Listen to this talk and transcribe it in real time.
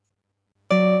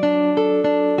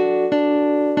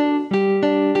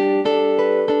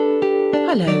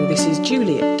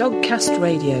Julie at Dogcast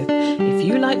Radio. If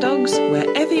you like dogs,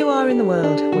 wherever you are in the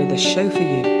world, we're the show for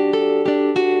you.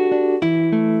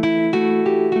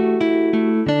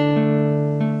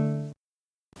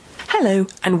 Hello,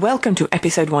 and welcome to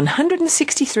episode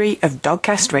 163 of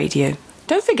Dogcast Radio.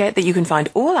 Don't forget that you can find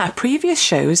all our previous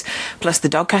shows, plus the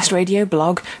Dogcast Radio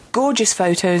blog, gorgeous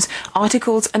photos,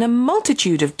 articles, and a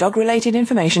multitude of dog-related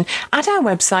information at our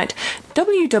website,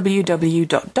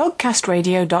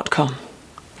 www.dogcastradio.com.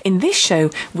 In this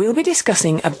show, we'll be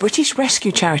discussing a British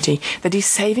rescue charity that is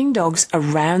saving dogs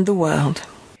around the world.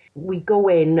 We go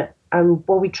in, and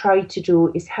what we try to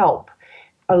do is help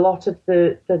a lot of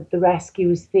the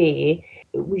rescues there.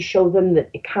 We show them that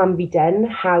it can be done,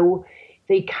 how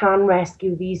they can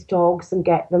rescue these dogs and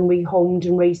get them rehomed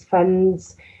and raise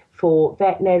funds for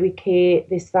veterinary care,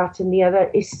 this, that and the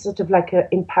other. It's sort of like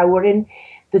empowering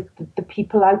the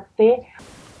people out there.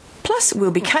 Plus, we'll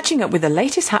be catching up with the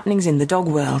latest happenings in the dog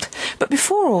world. But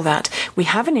before all that, we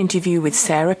have an interview with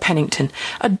Sarah Pennington,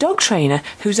 a dog trainer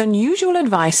whose unusual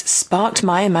advice sparked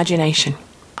my imagination.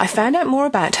 I found out more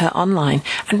about her online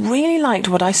and really liked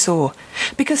what I saw,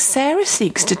 because Sarah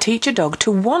seeks to teach a dog to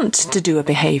want to do a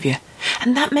behaviour.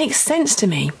 And that makes sense to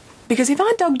me, because if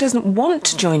our dog doesn't want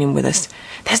to join in with us,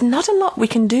 there's not a lot we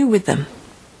can do with them.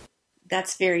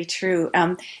 That's very true.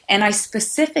 And I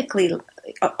specifically,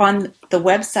 on the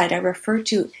website, I refer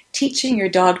to teaching your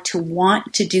dog to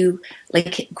want to do,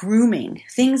 like, grooming,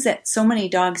 things that so many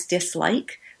dogs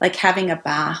dislike, like having a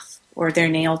bath or their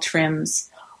nail trims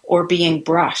or being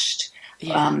brushed.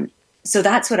 Yeah. So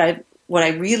that's what I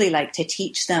really like to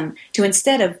teach them, to,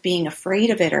 instead of being afraid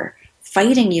of it or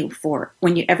fighting you for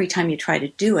every time you try to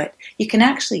do it, you can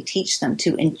actually teach them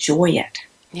to enjoy it.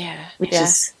 Yeah. Which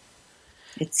is,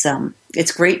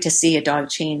 it's great to see a dog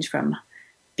change from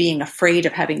being afraid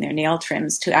of having their nail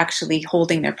trims to actually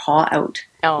holding their paw out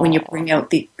when you bring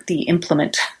out the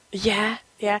implement. Yeah,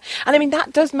 yeah. And I mean,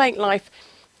 that does make life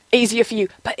easier for you,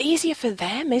 but easier for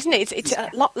them, isn't it? It's a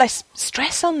lot less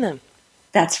stress on them.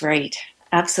 That's right.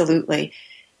 Absolutely.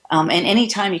 And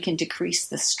anytime you can decrease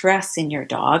the stress in your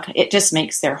dog, it just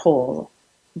makes their whole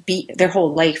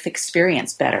life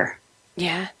experience better.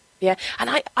 Yeah, yeah.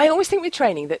 And I always think with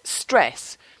training that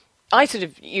stress, I sort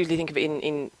of usually think of it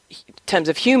in terms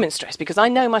of human stress, because I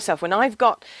know myself, when I've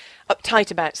got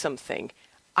uptight about something,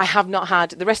 I have not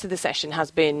had, the rest of the session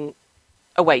has been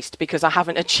a waste, because I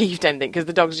haven't achieved anything, because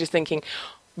the dog's just thinking,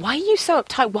 why are you so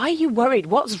uptight? Why are you worried?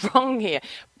 What's wrong here?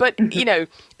 But, you know,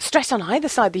 stress on either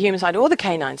side, the human side or the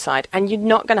canine side, and you're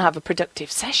not going to have a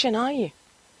productive session, are you?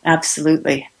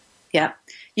 Absolutely. Yeah.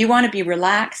 You want to be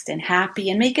relaxed and happy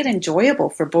and make it enjoyable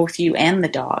for both you and the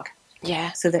dog.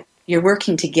 Yeah. So that you're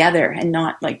working together and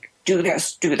not like, do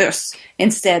this.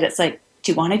 Instead, it's like,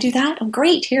 do you want to do that? Oh,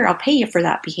 great. Here, I'll pay you for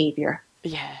that behavior.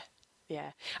 Yeah.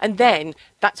 Yeah. And then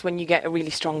that's when you get a really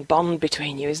strong bond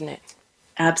between you, isn't it?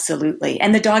 Absolutely.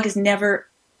 And the dog is never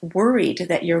worried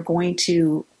that you're going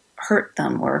to hurt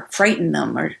them or frighten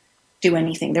them or do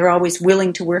anything. They're always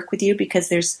willing to work with you because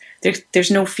there's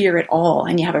no fear at all,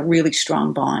 and you have a really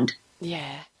strong bond.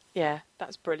 Yeah. Yeah.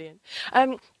 That's brilliant.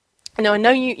 Now, I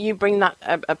know you bring that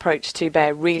approach to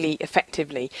bear really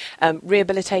effectively,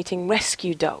 rehabilitating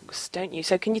rescue dogs, don't you?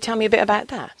 So can you tell me a bit about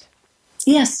that?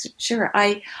 Yes, sure.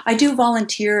 I do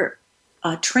volunteer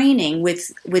training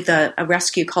with a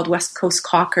rescue called West Coast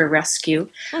Cocker Rescue.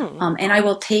 And I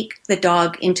will take the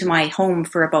dog into my home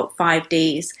for about 5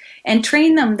 days and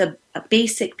train them the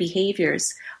basic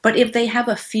behaviors. But if they have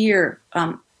a fear,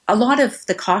 a lot of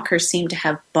the cockers seem to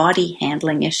have body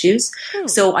handling issues.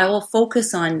 So I will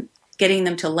focus on getting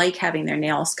them to like having their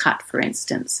nails cut, for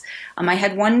instance. I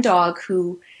had one dog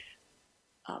who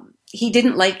he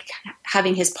didn't like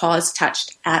having his paws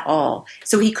touched at all.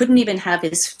 So he couldn't even have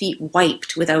his feet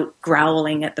wiped without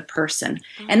growling at the person.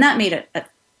 And that made it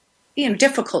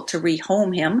difficult to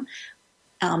rehome him.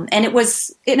 And it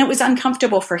was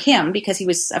uncomfortable for him because he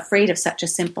was afraid of such a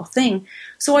simple thing.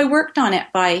 So I worked on it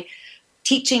by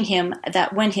teaching him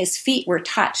that when his feet were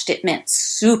touched, it meant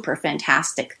super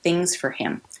fantastic things for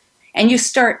him. And you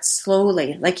start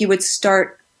slowly, like you would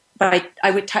start by,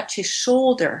 I would touch his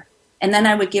shoulder, and then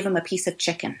I would give him a piece of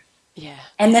chicken. Yeah.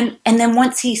 And then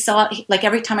once he saw, like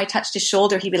every time I touched his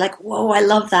shoulder, he'd be like, whoa, I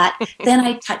love that. Then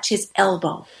I'd touch his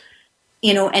elbow,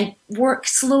 and work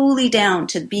slowly down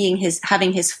to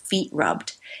having his feet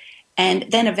rubbed. And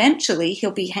then eventually he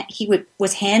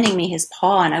was handing me his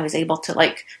paw, and I was able to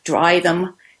like dry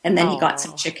them. And then he got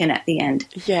some chicken at the end.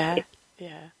 Yeah.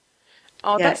 Yeah.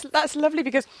 Oh, yeah. That's lovely,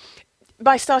 because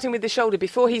by starting with the shoulder,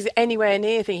 before he's anywhere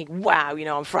near thinking, wow,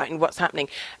 I'm frightened, what's happening?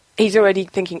 He's already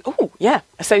thinking, oh, yeah,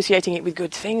 associating it with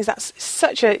good things. That's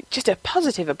just a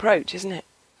positive approach, isn't it?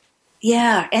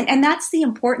 Yeah, and that's the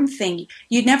important thing.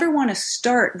 You never want to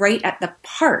start right at the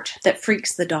part that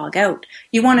freaks the dog out.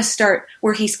 You want to start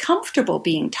where he's comfortable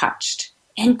being touched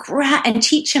and and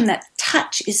teach him that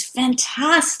touch is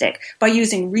fantastic by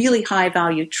using really high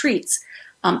value treats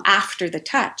after the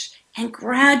touch, and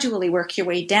gradually work your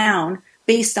way down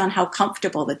based on how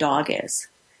comfortable the dog is.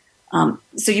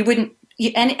 So you wouldn't,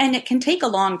 and it can take a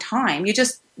long time. You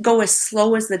just go as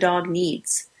slow as the dog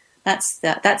needs. That's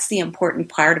the important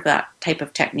part of that type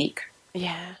of technique.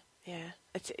 Yeah.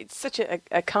 It's such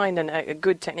a kind and a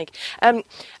good technique. And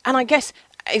I guess,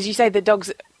 as you say, the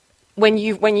dogs, when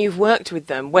you've worked with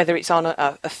them, whether it's on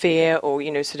a fear or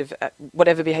sort of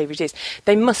whatever behaviour it is,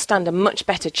 they must stand a much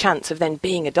better chance of then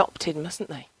being adopted, mustn't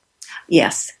they?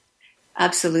 Yes,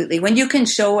 absolutely. When you can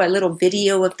show a little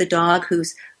video of the dog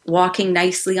who's walking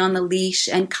nicely on the leash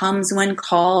and comes when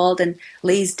called and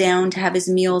lays down to have his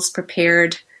meals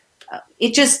prepared,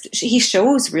 he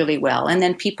shows really well, and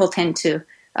then people tend to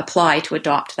apply to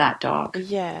adopt that dog.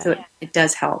 Yeah. So it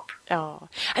does help. Oh.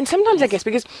 And sometimes I guess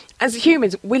because as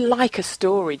humans we like a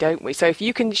story, don't we? So if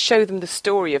you can show them the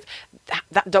story of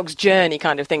that dog's journey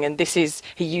kind of thing, and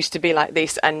he used to be like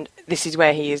this and this is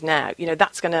where he is now,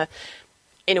 that's going to,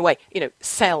 in a way,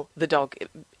 sell the dog,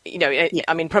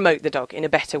 I mean promote the dog in a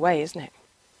better way, isn't it?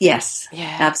 Yes,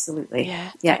 yeah. Absolutely.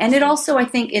 Yeah. And it also, I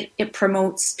think, it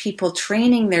promotes people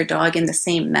training their dog in the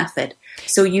same method.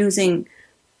 So using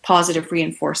positive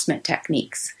reinforcement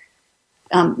techniques,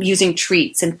 using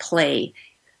treats and play.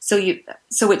 So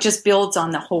it just builds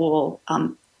on the whole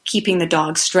keeping the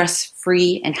dog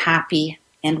stress-free and happy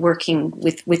and working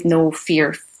with no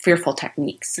fearful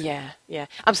techniques. Yeah,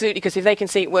 absolutely. Because if they can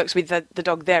see it works with the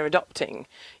dog they're adopting,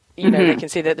 they can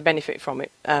see the benefit from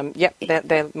it.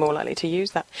 They're more likely to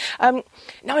use that.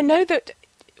 Now, I know that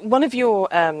one of your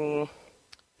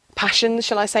passions,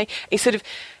 shall I say, is sort of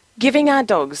giving our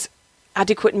dogs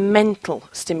adequate mental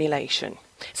stimulation.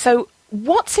 So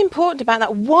what's important about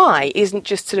that? Why isn't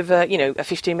just sort of a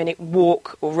 15-minute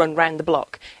walk or run round the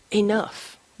block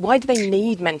enough? Why do they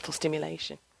need mental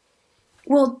stimulation?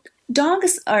 Well,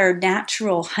 dogs are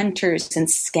natural hunters and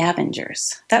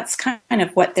scavengers. That's kind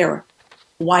of what they're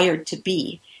wired to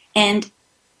be. And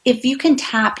if you can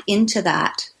tap into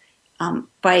that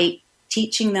by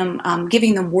teaching them,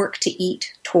 giving them work to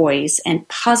eat toys and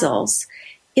puzzles,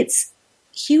 it's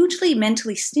hugely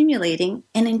mentally stimulating,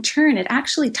 and in turn it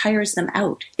actually tires them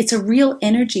out. It's a real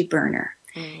energy burner.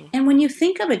 And when you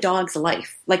think of a dog's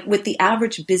life, like with the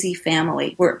average busy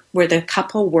family where the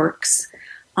couple works,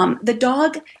 the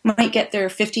dog might get their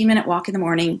 15-minute walk in the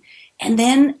morning and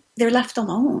then they're left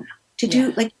alone to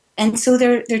do and so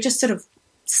they're just sort of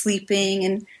sleeping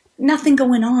and nothing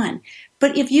going on.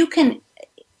 But if you can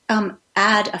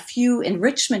add a few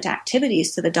enrichment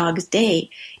activities to the dog's day,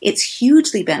 it's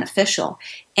hugely beneficial.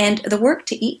 And the work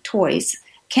to eat toys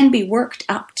can be worked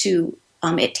up to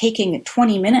it taking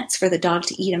 20 minutes for the dog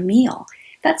to eat a meal.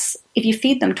 That's, if you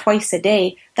feed them twice a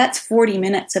day, that's 40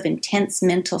 minutes of intense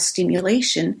mental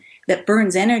stimulation that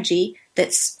burns energy,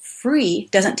 that's free,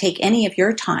 doesn't take any of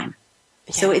your time.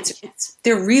 Yeah. So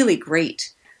they're really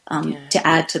great to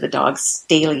add to the dog's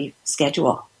daily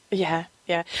schedule. Yeah.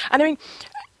 And I mean,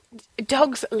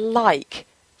 dogs like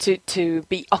to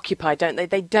be occupied, don't they?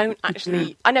 They don't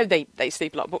actually, I know they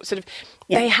sleep a lot, but sort of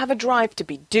they have a drive to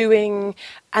be doing,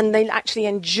 and they actually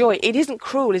enjoy. It isn't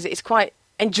cruel, is it? It's quite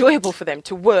enjoyable for them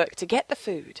to work to get the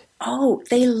food. Oh,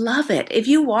 they love it. If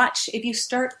you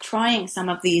start trying some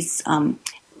of these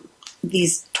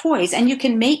toys, and you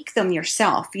can make them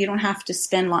yourself. You don't have to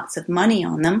spend lots of money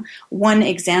on them. One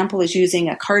example is using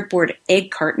a cardboard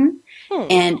egg carton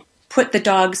and put the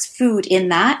dog's food in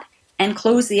that and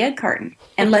close the egg carton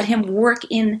and let him work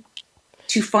in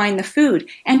to find the food.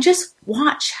 And just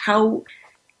watch how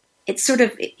it's sort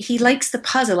of, he likes the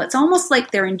puzzle. It's almost like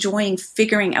they're enjoying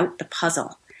figuring out the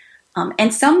puzzle.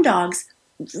 And some dogs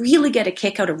really get a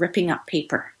kick out of ripping up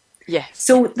paper. Yes.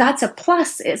 So that's a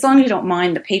plus, as long as you don't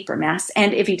mind the paper mess.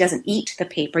 And if he doesn't eat the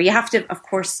paper, you have to, of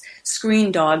course,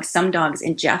 screen dogs. Some dogs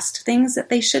ingest things that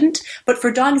they shouldn't. But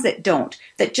for dogs that don't,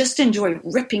 that just enjoy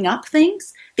ripping up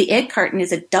things, the egg carton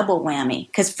is a double whammy.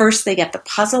 Because first they get the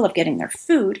puzzle of getting their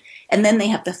food, and then they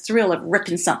have the thrill of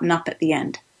ripping something up at the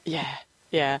end.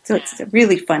 Yeah. So it's a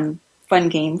really fun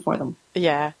game for them.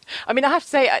 Yeah. I mean, I have to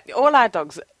say, all our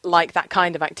dogs like that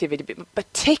kind of activity, but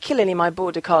particularly my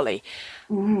Border Collie.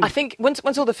 I think once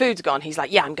all the food's gone, he's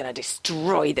like, I'm going to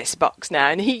destroy this box now.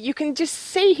 And you can just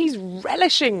see he's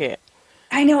relishing it.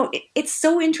 I know. It's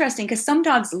so interesting because some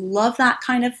dogs love that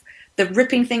kind of the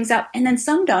ripping things up. And then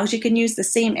some dogs, you can use the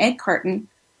same egg carton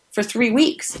for 3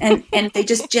 weeks and they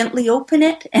just gently open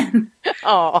it. And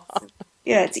oh.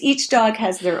 Yeah, it's each dog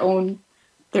has their own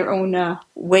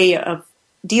way of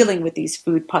dealing with these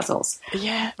food puzzles.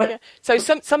 Yeah, but yeah. So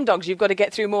some dogs you've got to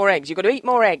get through more eggs. You've got to eat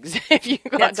more eggs if you've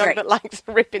got a dog that likes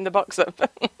ripping the box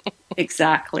up.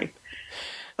 Exactly.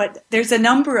 But there's a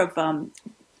number of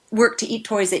work to eat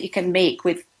toys that you can make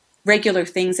with regular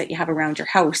things that you have around your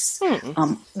house.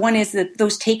 One is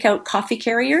those takeout coffee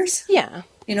carriers. Yeah.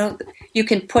 You know, you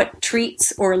can put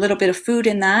treats or a little bit of food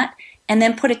in that, and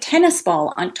then put a tennis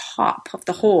ball on top of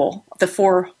the hole, the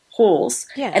 4 holes.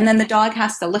 Yeah. And then the dog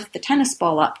has to lift the tennis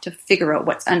ball up to figure out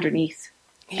what's underneath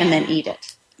and then eat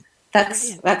it.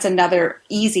 That's another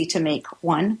easy to make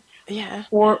one. Yeah.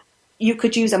 Or you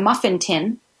could use a muffin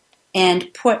tin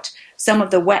and put some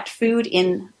of the wet food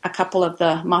in a couple of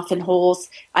the muffin holes.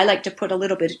 I like to put a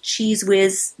little bit of Cheese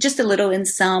Whiz, just a little in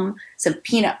some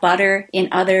peanut butter in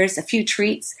others, a few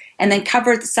treats, and then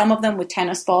cover some of them with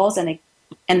tennis balls and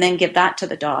then give that to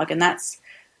the dog. And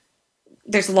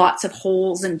there's lots of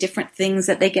holes and different things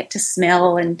that they get to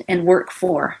smell and work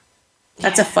for.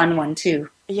 That's a fun one too.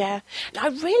 Yeah, I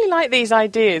really like these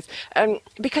ideas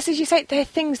because, as you say, they're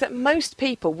things that most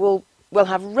people will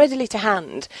have readily to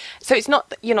hand. So it's not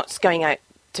that you're not going out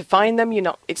to find them.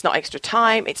 It's not extra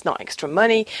time. It's not extra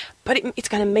money, but it's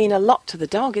going to mean a lot to the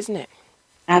dog, isn't it?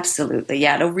 Absolutely,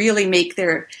 yeah. It'll really make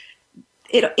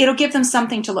it'll give them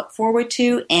something to look forward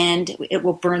to, and it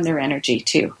will burn their energy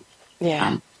too.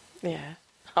 Yeah, yeah.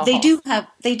 Oh.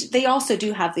 They also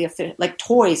do have the like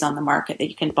toys on the market that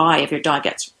you can buy if your dog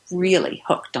gets really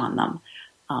hooked on them.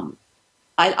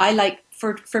 I like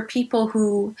for people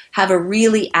who have a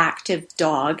really active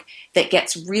dog that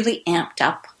gets really amped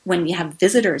up when you have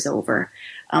visitors over.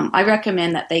 I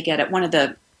recommend that they get one of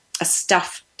the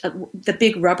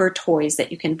big rubber toys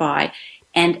that you can buy,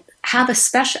 and have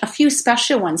a few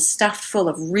special ones stuffed full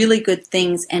of really good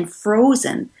things and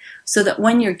frozen, so that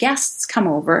when your guests come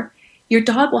over, your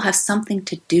dog will have something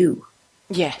to do.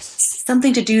 Yes.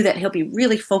 Something to do that he'll be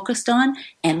really focused on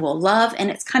and will love. And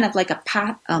it's kind of like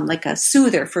a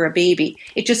soother for a baby.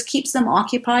 It just keeps them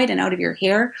occupied and out of your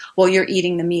hair while you're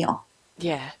eating the meal.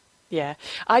 Yeah. Yeah.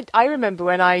 I remember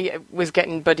when I was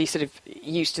getting Buddy sort of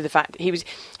used to the fact that he was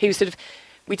sort of,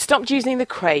 we'd stopped using the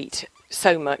crate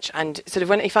so much, and sort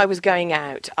of if I was going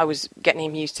out, I was getting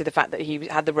him used to the fact that he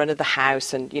had the run of the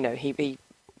house, and, you know, he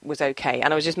was okay,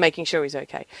 and I was just making sure he's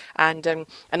okay, and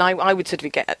I would sort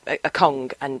of get a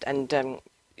Kong, and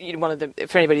you know, one of the,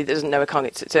 for anybody that doesn't know a Kong,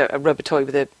 it's a rubber toy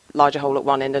with a larger hole at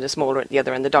one end and a smaller at the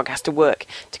other, and the dog has to work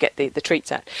to get the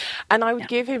treats out, and I would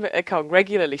give him a Kong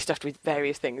regularly stuffed with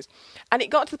various things, and it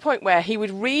got to the point where he would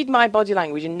read my body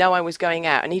language and know I was going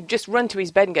out, and he'd just run to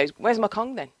his bed and goes, "Where's my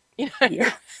Kong then?" You know?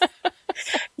 Yeah.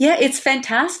 Yeah, it's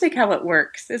fantastic how it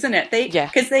works, isn't it?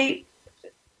 Because they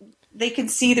can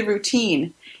see the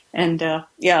routine. And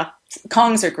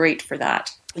Kongs are great for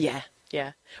that. Yeah,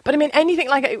 yeah. But I mean, anything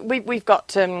like it, we've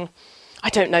got. I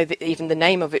don't know even the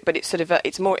name of it, but it's sort of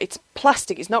it's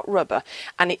plastic. It's not rubber,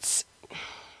 and it's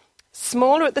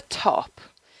smaller at the top.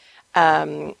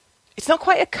 It's not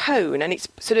quite a cone, and it's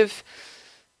sort of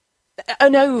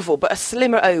an oval, but a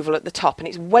slimmer oval at the top, and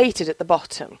it's weighted at the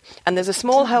bottom, and there's a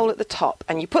small hole at the top,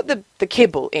 and you put the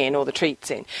kibble in or the treats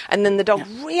in, and then the dog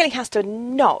really has to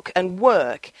knock and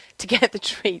work to get the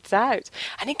treats out.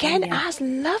 And again, I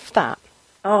love that.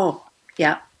 Oh,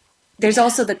 yeah. There's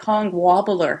also the Kong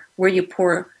wobbler, where you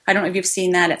pour, I don't know if you've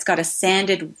seen that, it's got a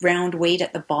sanded round weight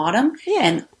at the bottom,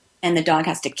 and the dog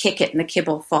has to kick it, and the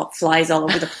kibble flies all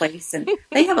over the place, and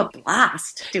they have a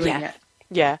blast doing it.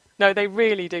 Yeah, no, they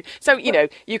really do. So, you know,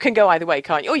 you can go either way,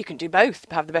 can't you? Or you can do both,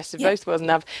 have the best of both worlds, and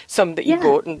have some that you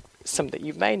bought and some that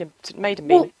you've made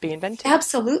and be invented.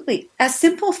 Absolutely. A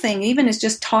simple thing even is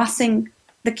just tossing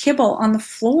the kibble on the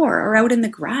floor or out in the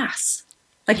grass.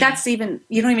 Like that's even,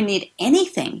 you don't even need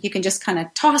anything. You can just kind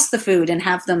of toss the food and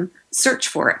have them search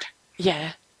for it.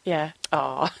 Yeah, yeah.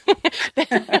 Oh.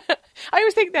 I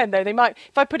always think then, though, they might,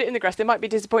 if I put it in the grass, they might be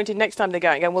disappointed next time they go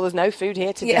and go, well, there's no food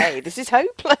here today. This is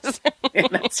hopeless. Yeah,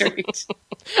 that's right.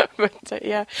 But,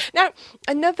 Now,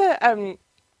 another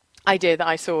idea that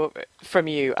I saw from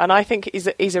you, and I think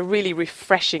is a really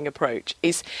refreshing approach,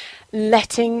 is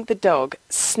letting the dog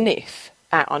sniff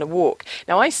out on a walk.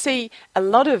 Now, I see a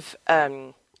lot of...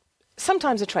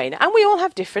 sometimes a trainer, and we all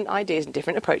have different ideas and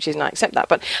different approaches, and I accept that,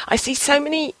 but I see so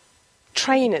many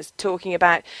trainers talking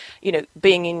about, you know,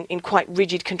 being in quite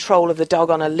rigid control of the dog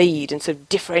on a lead and sort of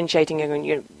differentiating, and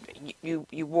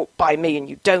you walk by me and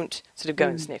you don't sort of go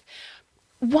and sniff.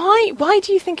 Why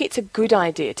do you think it's a good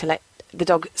idea to let the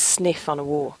dog sniff on a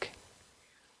walk?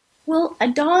 Well, a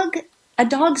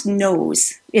dog's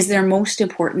nose is their most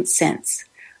important sense.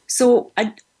 So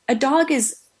a dog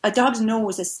is a dog's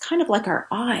nose is kind of like our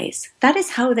eyes. That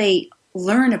is how they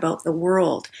learn about the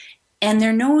world. And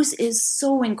their nose is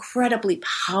so incredibly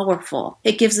powerful.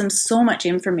 It gives them so much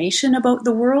information about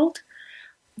the world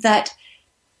that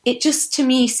it just, to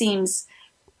me, seems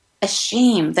a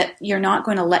shame that you're not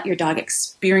going to let your dog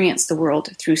experience the world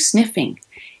through sniffing.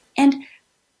 And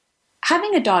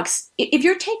having a dog, if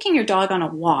you're taking your dog on a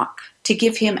walk to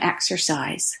give him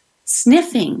exercise,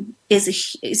 sniffing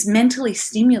is mentally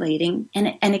stimulating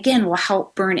and again will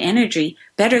help burn energy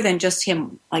better than just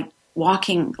him like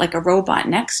walking like a robot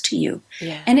next to you.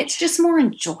 Yeah. And it's just more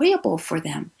enjoyable for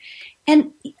them.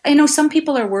 And I know some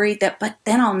people are worried that, but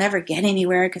then I'll never get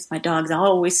anywhere because my dog's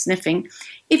always sniffing.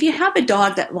 If you have a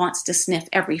dog that wants to sniff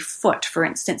every foot, for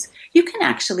instance, you can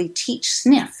actually teach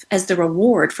sniff as the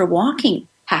reward for walking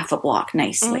half a block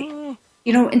nicely.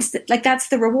 You know, like that's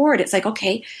the reward. It's like,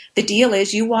 okay, the deal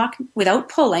is you walk without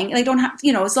pulling. They don't have,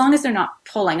 you know, as long as they're not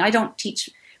pulling. I don't teach,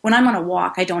 when I'm on a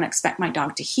walk, I don't expect my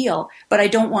dog to heel, but I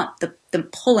don't want them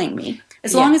pulling me.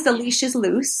 As long as the leash is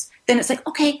loose, then it's like,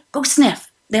 okay, go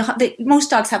sniff. Most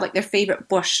dogs have like their favorite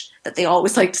bush that they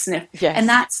always like to sniff. Yes. And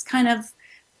that's kind of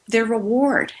their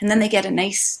reward. And then they get a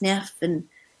nice sniff and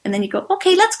then you go,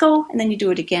 okay, let's go. And then you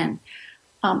do it again.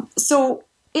 And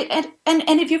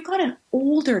if you've got an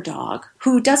older dog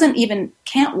who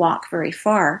can't walk very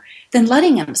far, then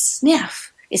letting him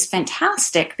sniff is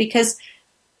fantastic because,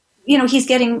 you know, he's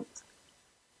getting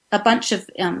a bunch of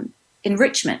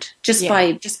enrichment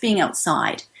by just being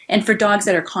outside. And for dogs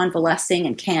that are convalescing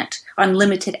and can't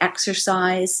unlimited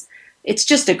exercise, it's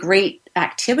just a great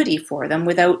activity for them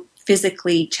without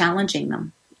physically challenging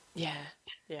them. Yeah.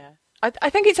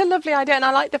 I think it's a lovely idea, and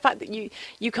I like the fact that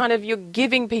you're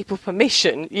giving people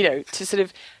permission, you know, to sort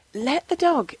of let the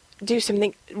dog do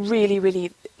something really,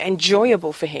 really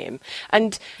enjoyable for him.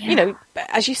 And, you know,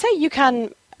 as you say, you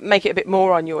can make it a bit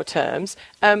more on your terms,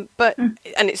 so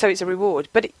it's a reward.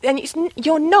 But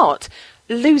you're not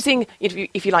losing,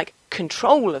 if you like,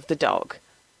 control of the dog.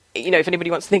 You know, if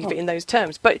anybody wants to think of it in those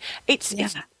terms, but it's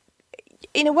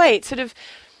in a way, it's sort of.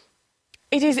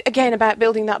 It is, again, about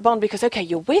building that bond because, okay,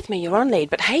 you're with me, you're on lead,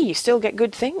 but hey, you still get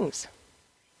good things.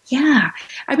 Yeah.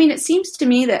 I mean, it seems to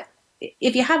me that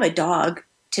if you have a dog,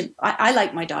 I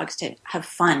like my dogs to have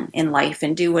fun in life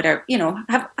and do whatever, you know,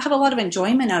 have a lot of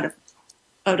enjoyment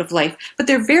out of life, but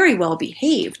they're very well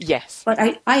behaved. Yes. But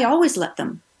I always let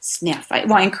them sniff.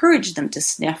 I encourage them to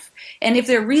sniff. And if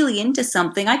they're really into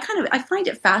something, I find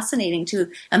it fascinating to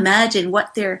imagine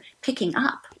what they're picking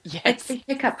up. Yes. Like they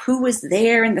pick up who was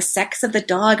there and the sex of the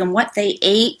dog and what they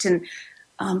ate. And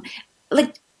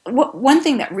one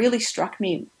thing that really struck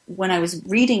me when I was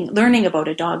learning about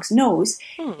a dog's nose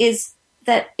is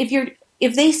that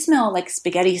if they smell like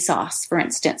spaghetti sauce, for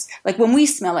instance, like when we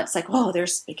smell it, it's like, oh,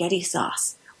 there's spaghetti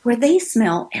sauce. Where they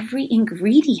smell every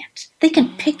ingredient. They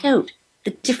can pick out the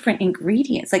different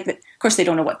ingredients. Like, of course, they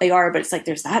don't know what they are, but it's like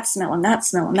there's that smell and that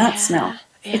smell and that smell.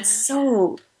 Yeah. It's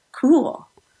so cool.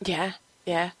 Yeah.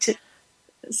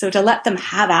 So to let them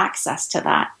have access to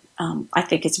that, I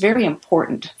think it's very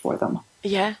important for them.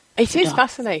 Yeah, it is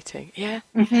fascinating. Yeah.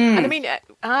 Mm-hmm. And I mean,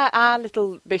 our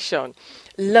little Bichon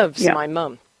loves my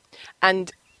mum.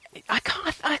 And I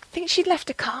think she'd left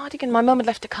a cardigan. My mum had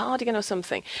left a cardigan or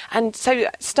something. And so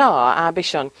Star, our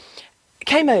Bichon,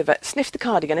 came over, sniffed the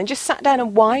cardigan and just sat down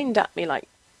and whined at me like,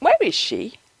 where is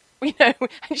she? You know,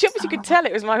 and she obviously could tell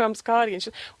it was my mum's cardigan. She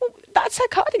said, well, that's her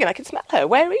cardigan. I can smell her.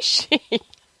 Where is she?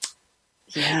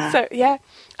 Yeah. So, yeah.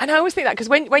 And I always think that because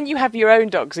when you have your own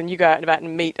dogs and you go out and about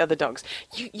and meet other dogs,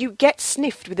 you get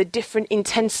sniffed with a different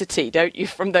intensity, don't you,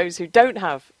 from those who don't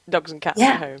have dogs and cats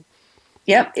at home.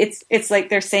 Yep. It's like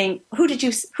they're saying, who did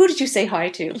you say hi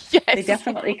to? Yes. They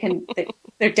definitely can.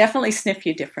 They definitely sniff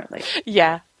you differently.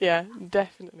 Yeah,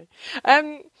 definitely.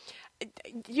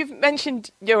 You've mentioned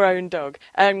your own dog,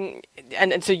 and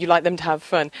so you like them to have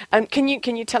fun. Can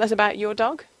you tell us about your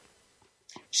dog?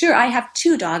 Sure. I have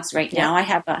two dogs right now. I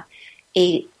have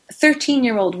a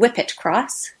 13-year-old Whippet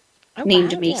cross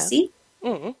named Macy,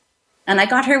 and I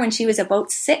got her when she was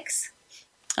about 6,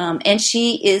 and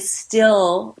she is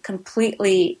still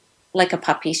completely like a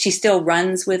puppy. She still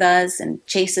runs with us and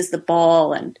chases the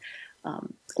ball and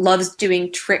loves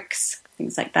doing tricks,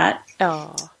 things like that.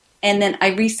 Oh. And then I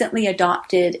recently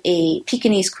adopted a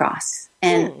Pekingese cross,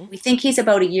 and we think he's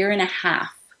about 1.5 years.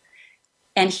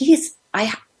 And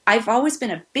I've always been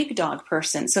a big dog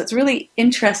person, so it's really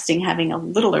interesting having a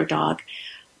littler dog.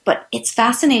 But it's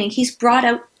fascinating. He's brought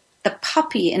out the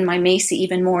puppy in my Macy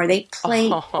even more. They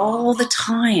play all the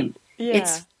time. Yeah.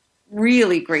 It's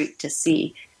really great to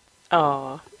see.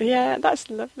 Oh, yeah,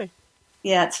 that's lovely.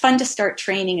 Yeah, it's fun to start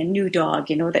training a new dog,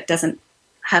 you know, that doesn't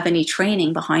have any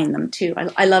training behind them too.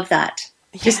 I love that.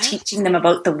 Just teaching them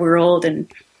about the world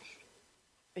and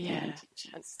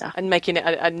stuff. And making it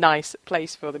a nice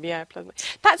place for them. Yeah,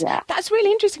 that's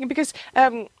really interesting because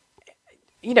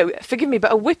forgive me,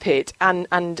 but a Whippet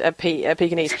and a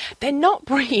Pekingese, they're not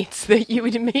breeds that you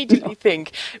would immediately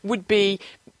think would be,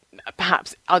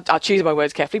 perhaps, I'll choose my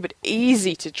words carefully, but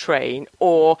easy to train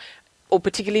or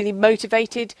particularly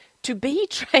motivated to be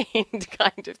trained,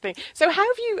 kind of thing. So how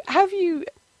have you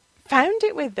found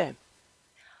it with them?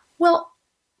 Well,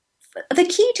 the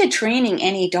key to training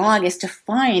any dog is to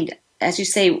find, as you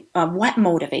say, what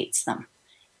motivates them.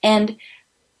 And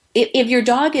if your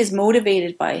dog is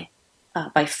motivated by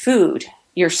food,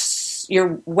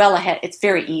 you're well ahead. It's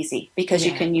very easy because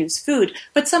you can use food.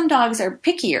 But some dogs are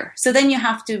pickier, so then you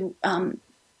have to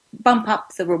bump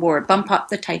up the reward, bump up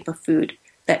the type of food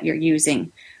that you're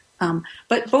using.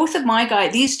 But both of my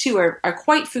guys, these two are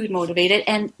quite food motivated,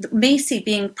 and Macy,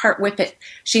 being part Whippet,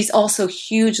 she's also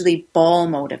hugely ball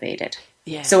motivated.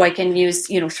 Yeah. So I can use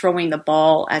throwing the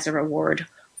ball as a reward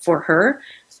for her.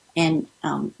 And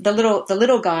the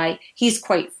little guy, he's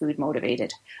quite food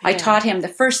motivated. Yeah. I taught him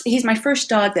he's my first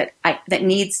dog that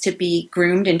needs to be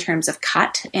groomed in terms of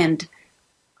cut and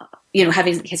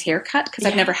having his hair cut, because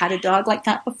I've never had a dog like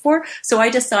that before. So I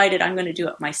decided I'm going to do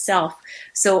it myself.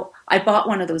 So I bought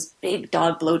one of those big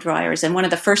dog blow dryers, and one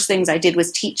of the first things I did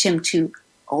was teach him to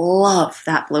love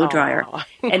that blow dryer.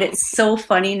 And it's so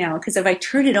funny now, because if I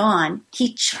turn it on,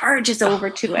 he charges over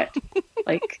to it,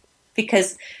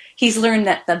 because he's learned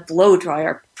that the blow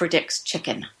dryer predicts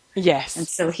chicken. Yes. And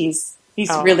so he's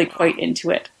really quite into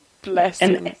it. Bless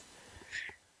him.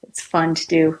 It's fun to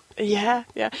do. Yeah.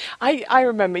 I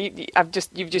remember you've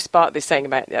just sparked this saying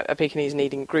about a Pekingese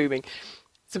needing grooming.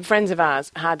 Some friends of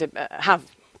ours have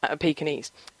a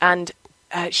Pekingese, and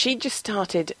she just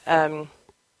started. The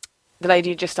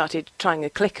lady just started trying a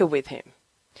clicker with him.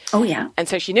 Oh yeah. And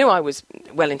so she knew I was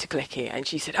well into clicker, and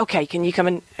she said, "Okay, can you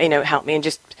come and help me and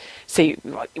just see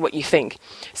what you think?"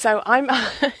 So I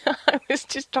was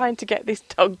just trying to get this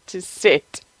dog to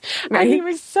sit. Right. And he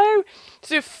was so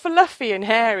sort of fluffy and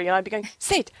hairy, and I'd be going,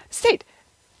 sit.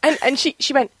 And she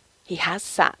went, he has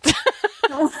sat.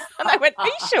 And I went, are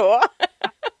you sure?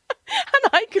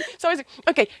 So I was like,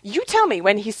 okay, you tell me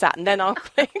when he sat, and then I'll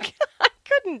click. I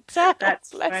couldn't tell. That's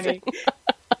funny.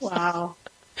 Wow.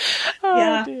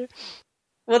 Oh, dear.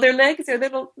 Well, their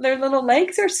little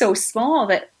legs are so small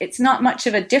that it's not much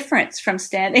of a difference from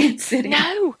standing and sitting.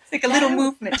 No. It's like a little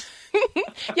movement.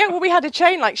 Yeah, well, we had a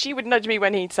chain, she would nudge me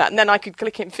when he'd sat, and then I could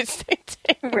click him for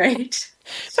sitting. Right.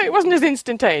 So it wasn't as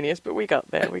instantaneous, but we got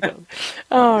there.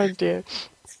 Oh, dear.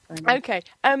 Okay.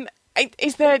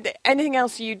 Is there anything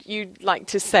else you'd like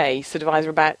to say, sort of either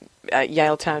about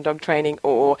Yaletown dog training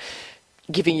or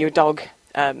giving your dog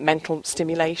mental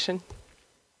stimulation?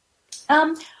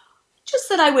 Just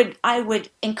that I would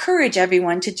encourage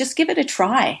everyone to just give it a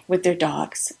try with their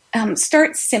dogs.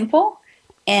 Start simple,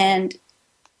 and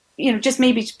just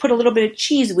maybe put a little bit of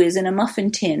Cheese Whiz in a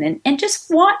muffin tin, and just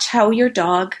watch how your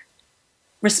dog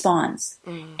responds.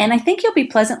 And I think you'll be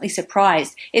pleasantly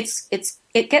surprised.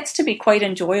 It gets to be quite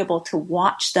enjoyable to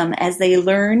watch them as they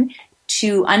learn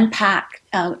to unpack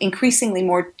increasingly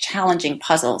more challenging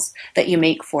puzzles that you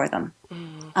make for them.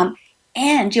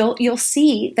 And you'll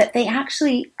see that they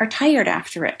actually are tired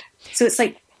after it. So it's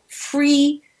like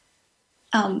free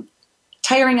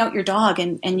tiring out your dog,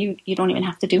 and you don't even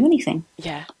have to do anything.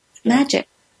 Yeah. Magic.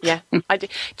 Yeah. I do.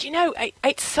 Do you know,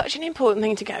 it's such an important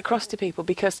thing to get across to people,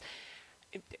 because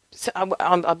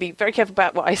I'll be very careful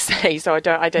about what I say so I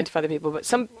don't identify the people, but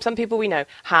some people we know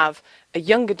have a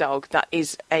younger dog that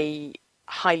is a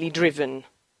highly driven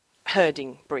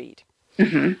herding breed.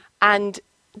 Mm-hmm. And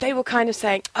they will kind of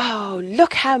say, oh,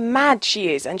 look how mad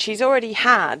she is, and she's already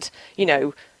had,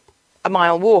 a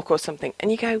mile walk or something.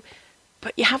 And you go,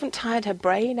 but you haven't tired her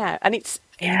brain out. And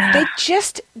they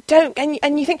just don't.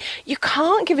 And you think, you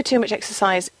can't give her too much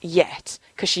exercise yet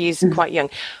because she is quite young.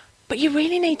 But you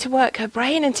really need to work her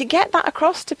brain, and to get that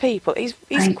across to people is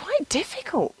quite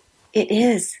difficult. It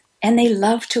is. And they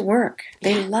love to work.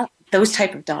 They love those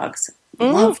type of dogs.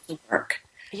 Love to work.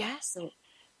 Yeah. So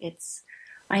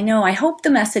I know. I hope the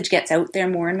message gets out there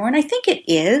more and more, and I think it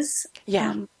is.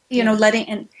 Yeah.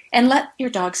 Letting and let your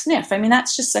dog sniff. I mean,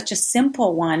 that's just such a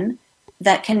simple one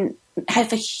that can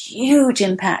have a huge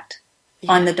impact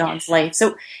on the dog's life.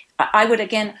 So I would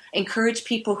again encourage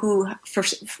people who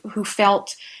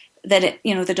felt that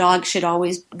the dog should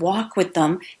always walk with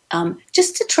them,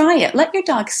 just to try it. Let your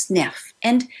dog sniff,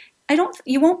 and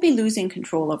you won't be losing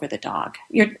control over the dog.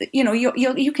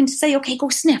 You can say, okay, go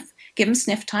sniff. Give him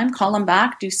sniff time, call him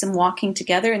back, do some walking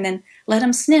together, and then let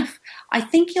him sniff. I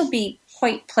think you'll be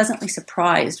quite pleasantly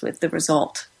surprised with the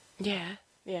result. Yeah.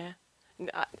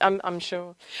 I'm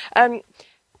sure.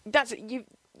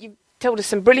 You've told us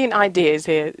some brilliant ideas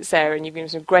here, Sarah, and you've given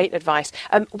some great advice.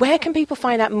 Where can people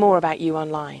find out more about you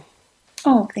online?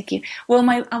 Oh, thank you. Well,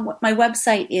 my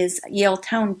website is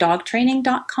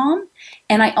YaleTownDogTraining.com,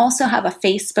 and I also have a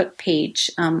Facebook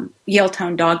page,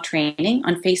 Yaletown Dog Training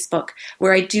on Facebook,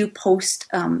 where I do post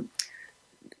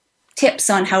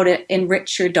tips on how to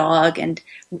enrich your dog and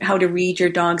how to read your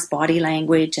dog's body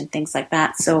language and things like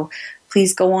that. So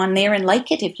please go on there and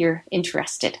like it if you're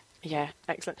interested. Yeah,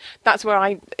 excellent. That's where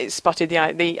I spotted the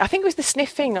I think it was the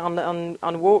sniffing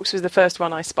on walks was the first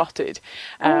one I spotted,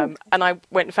 and I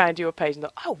went and found your page and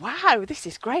thought, oh wow, this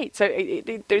is great. So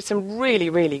there's some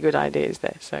really, really good ideas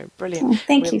there. So brilliant.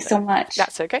 Thank you so much.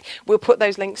 That's okay. We'll put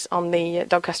those links on the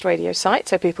Dogcast Radio site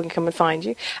so people can come and find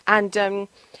you. And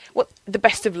well, the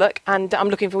best of luck. And I'm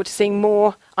looking forward to seeing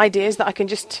more ideas that I can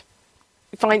just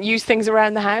use things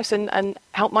around the house and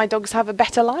help my dogs have a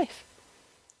better life.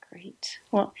 Great.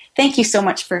 Well, thank you so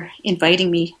much for inviting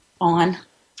me on.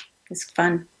 It was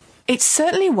fun. It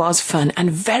certainly was fun and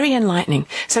very enlightening.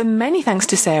 So many thanks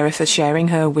to Sarah for sharing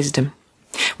her wisdom.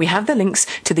 We have the links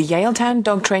to the Yaletown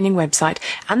Dog Training website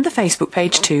and the Facebook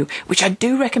page too, which I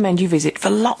do recommend you visit for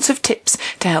lots of tips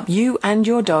to help you and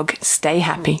your dog stay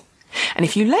happy. And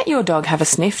if you let your dog have a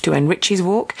sniff to enrich his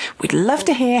walk, we'd love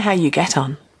to hear how you get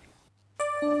on.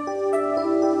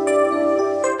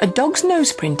 A dog's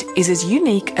nose print is as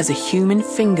unique as a human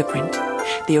fingerprint.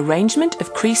 The arrangement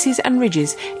of creases and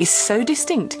ridges is so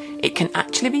distinct it can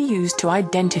actually be used to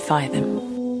identify them.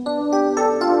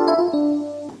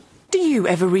 Do you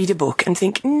ever read a book and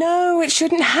think, no, it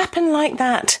shouldn't happen like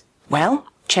that? Well,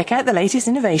 check out the latest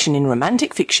innovation in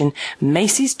romantic fiction,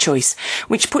 Macy's Choice,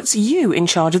 which puts you in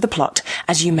charge of the plot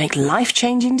as you make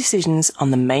life-changing decisions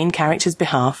on the main character's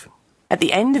behalf. At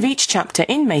the end of each chapter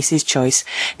in Macy's Choice,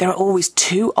 there are always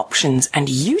 2 options, and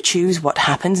you choose what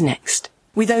happens next.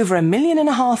 With over 1.5 million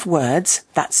words,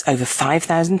 that's over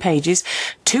 5,000 pages,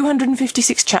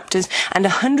 256 chapters, and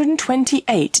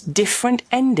 128 different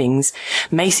endings,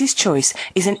 Macy's Choice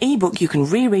is an ebook you can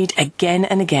reread again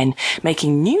and again,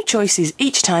 making new choices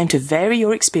each time to vary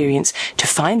your experience to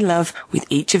find love with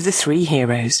each of the 3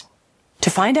 heroes. To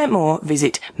find out more,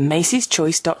 visit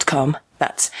macyschoice.com.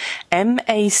 That's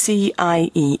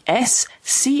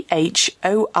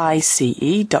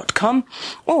MACIESCHOICE.com,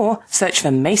 or search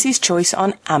for Macy's Choice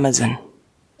on Amazon.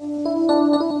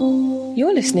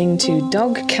 You're listening to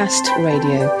Dogcast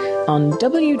Radio on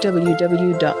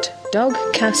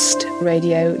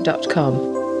www.dogcastradio.com.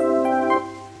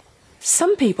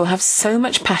 Some people have so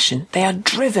much passion, they are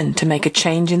driven to make a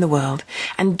change in the world,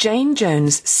 and Jane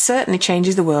Jones certainly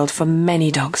changes the world for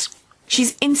many dogs.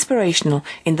 She's inspirational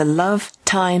in the love,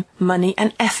 time, money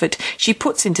and effort she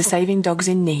puts into saving dogs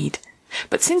in need.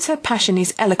 But since her passion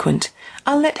is eloquent,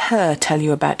 I'll let her tell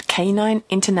you about Canine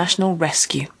International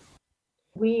Rescue.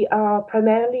 We are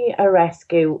primarily a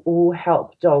rescue who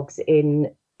help dogs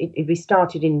we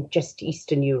started in just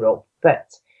Eastern Europe,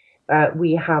 but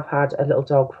we have had a little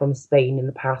dog from Spain in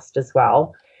the past as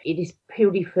well. It is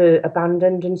purely for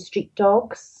abandoned and street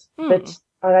dogs that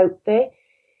are out there.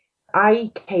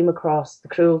 I came across the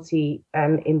cruelty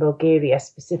in Bulgaria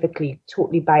specifically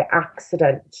totally by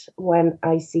accident when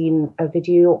I seen a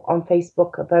video on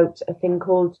Facebook about a thing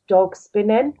called dog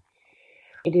spinning.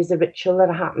 It is a ritual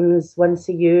that happens once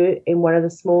a year in one of the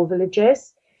small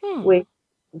villages where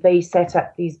they set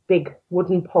up these big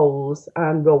wooden poles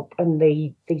and rope, and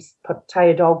they tie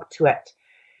a dog to it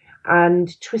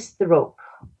and twist the rope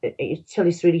until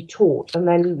it's really taut, and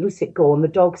then loose it go, and the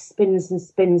dog spins and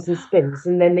spins and spins,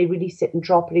 and then they release it and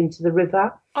drop it into the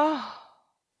river.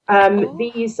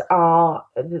 These are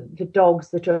the dogs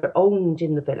that are owned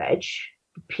in the village.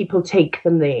 People take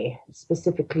them there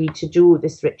specifically to do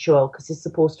this ritual because it's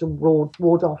supposed to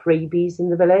ward off rabies in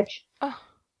the village.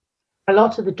 A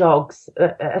lot of the dogs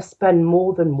are spun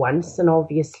more than once, and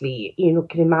obviously, you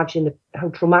can imagine how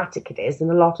traumatic it is.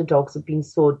 And a lot of dogs have been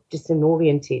so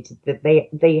disorientated that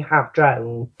they have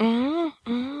drowned.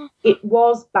 It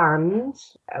was banned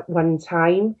at one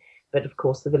time, but of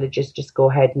course the villagers just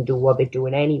go ahead and do what they're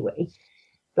doing anyway.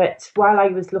 But while I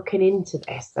was looking into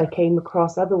this, I came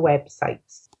across other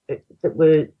websites that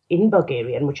were in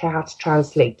Bulgarian, which I had to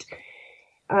translate,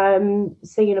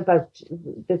 saying about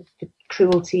the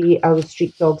cruelty how the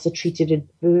street dogs are treated in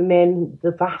vermin.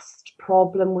 The vast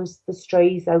problem was the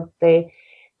strays out there,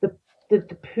 the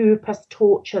purpose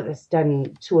torture that's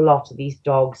done to a lot of these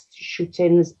dogs,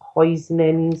 shootings,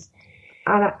 poisonings.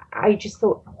 And I just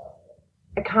thought,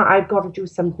 I've got to do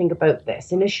something about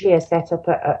this. Initially, I set up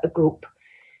a group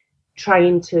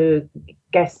trying to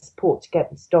get support to get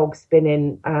this dog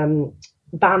spinning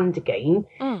banned again,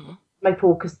 my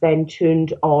focus then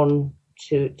turned on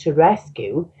to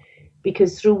rescue,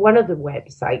 because through one of the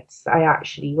websites, I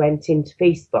actually went into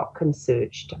Facebook and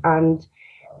searched, and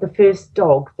the first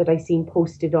dog that I seen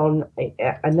posted on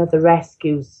another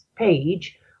rescues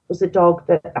page was a dog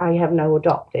that I have now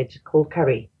adopted called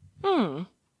Curry.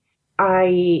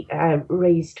 I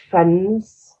raised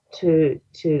funds to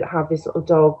have this little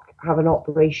dog have an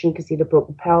operation because he had a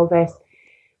broken pelvis.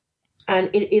 And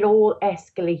it all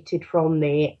escalated from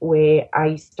there, where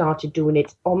I started doing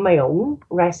it on my own,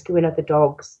 rescuing other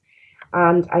dogs.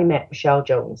 And I met Michelle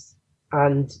Jones.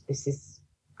 And this is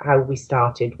how we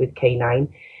started with K9.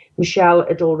 Michelle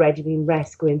had already been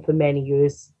rescuing for many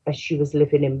years as she was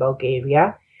living in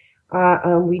Bulgaria.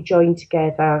 And we joined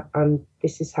together, and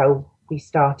this is how we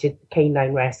started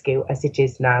K9 Rescue as it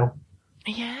is now.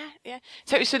 Yeah.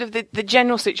 So it was sort of the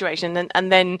general situation,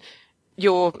 and then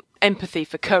your empathy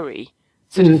for Curry.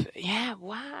 Sort of, yeah,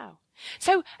 wow.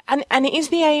 So, and it is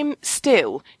the aim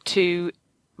still to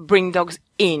bring dogs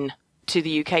in to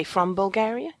the UK from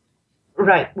Bulgaria?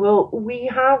 Right. Well, we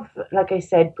have, like I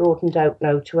said, broadened out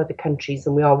now to other countries,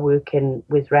 and we are working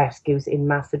with rescues in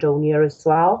Macedonia as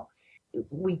well.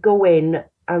 We go in,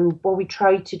 and what we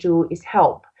try to do is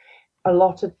help a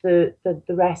lot of the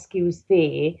rescues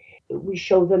there. We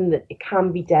show them that it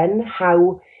can be done,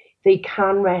 how they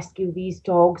can rescue these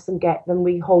dogs and get them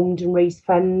rehomed and raise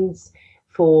funds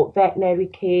for veterinary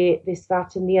care, this,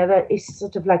 that and the other. It's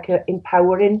sort of like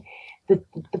empowering the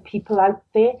people out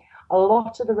there. A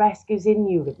lot of the rescues in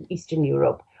Europe, Eastern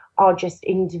Europe, are just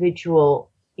individual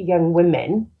young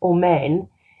women or men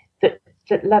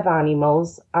that love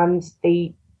animals, and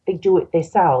they do it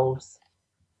themselves.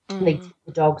 They take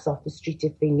the dogs off the street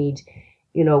if they need,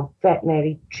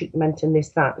 veterinary treatment and this,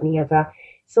 that and the other.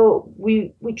 So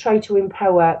we try to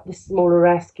empower the smaller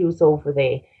rescues over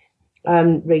there,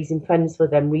 raising funds for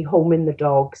them, rehoming the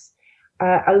dogs.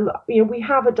 We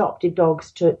have adopted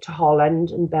dogs to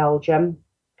Holland and Belgium.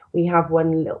 We have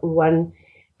one little one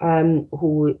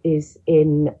who is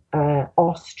in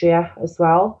Austria as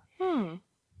well.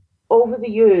 Over the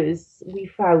years, we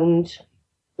found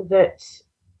that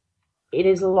it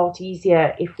is a lot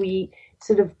easier if we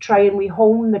sort of try and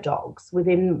rehome the dogs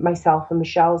within myself and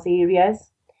Michelle's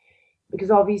areas. Because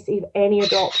obviously if any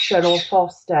adoption or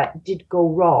foster did go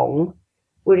wrong,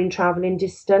 we're in travelling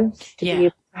distance to be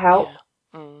able to help.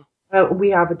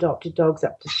 We have adopted dogs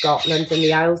up to Scotland and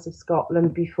the Isles of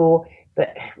Scotland before,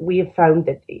 but we have found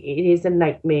that it is a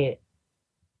nightmare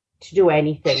to do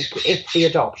anything if the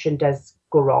adoption does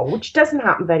go wrong, which doesn't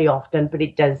happen very often, but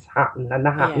it does happen, and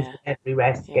that happens with every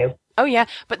rescue. Oh, yeah,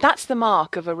 but that's the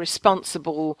mark of a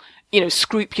responsible,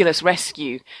 scrupulous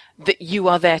rescue, that you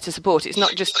are there to support. It's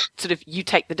not just sort of you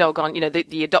take the dog on,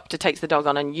 the adopter takes the dog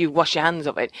on and you wash your hands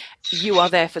of it. You are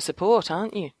there for support,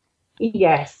 aren't you?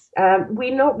 Yes.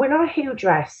 We're not a huge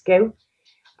rescue.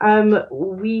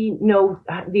 We know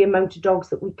the amount of dogs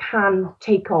that we can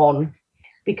take on,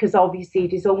 because obviously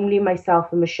it is only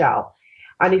myself and Michelle.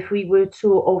 And if we were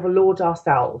to overload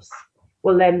ourselves,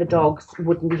 well, then the dogs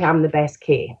wouldn't be having the best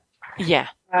care. Yeah.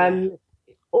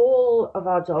 All of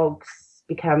our dogs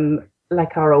become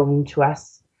like our own to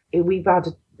us. We've had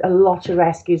a lot of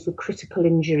rescues with critical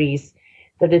injuries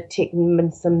that had taken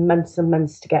months and months and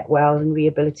months to get well, and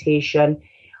rehabilitation.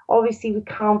 Obviously, we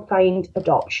can't find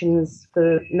adoptions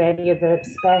for many of the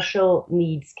special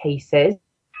needs cases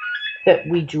that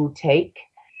we do take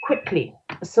quickly.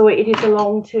 So it is a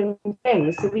long-term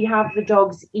thing. So we have the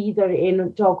dogs either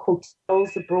in dog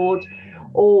hotels abroad,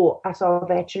 or at our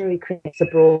veterinary clinics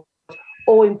abroad,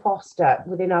 or in foster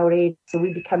within our area. So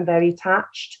we become very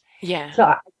attached. Yeah. So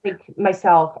I think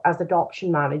myself as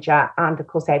adoption manager, and of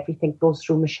course everything goes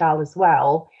through Michelle as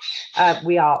well,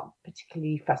 we are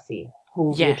particularly fussy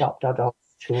who we adopt our dogs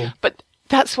to. But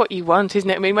that's what you want, isn't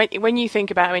it? I mean, when you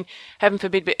think about, heaven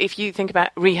forbid, but if you think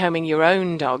about rehoming your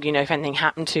own dog, if anything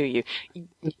happened to you,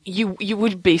 you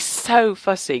would be so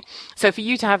fussy. So for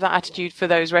you to have that attitude for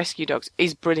those rescue dogs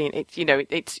is brilliant. It's,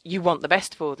 it's, you want the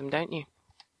best for them, don't you?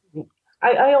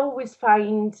 I always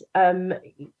find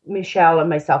Michelle and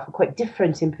myself are quite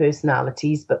different in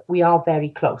personalities, but we are very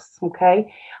close,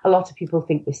 okay? A lot of people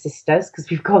think we're sisters because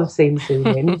we've got the same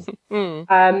surnames.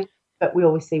 But we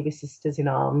always say we're sisters in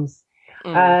arms.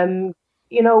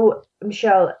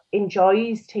 Michelle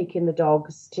enjoys taking the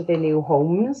dogs to their new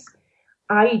homes.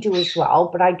 I do as well,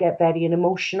 but I get very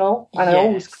emotional, and I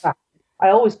always cry. I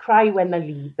always cry when I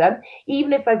leave them,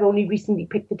 even if I've only recently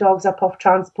picked the dogs up off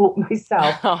transport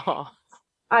myself.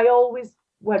 I always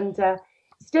wonder,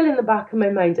 still in the back of my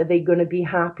mind, are they going to be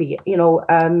happy?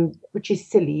 Which is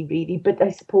silly, really. But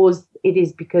I suppose it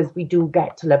is because we do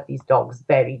get to love these dogs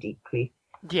very deeply.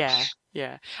 Yeah,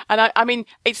 yeah. And I mean,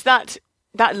 it's that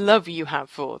love you have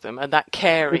for them and that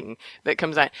caring that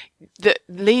comes out that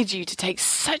leads you to take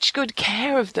such good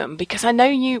care of them, because I know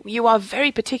you are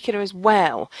very particular as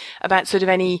well about sort of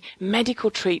any medical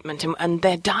treatment and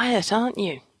their diet, aren't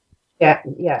you? Yeah.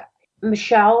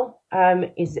 Michelle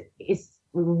is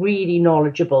really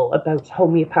knowledgeable about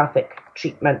homeopathic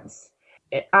treatments.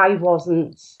 I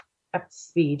wasn't up to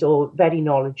speed or very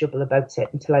knowledgeable about it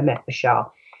until I met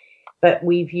Michelle, but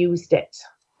we've used it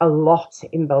a lot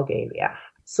in Bulgaria,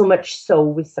 so much so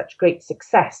with such great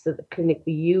success that the clinic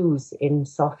we use in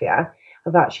Sofia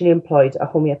have actually employed a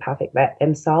homeopathic vet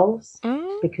themselves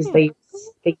because they've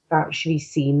actually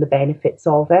seen the benefits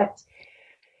of it.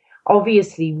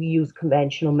 Obviously, we use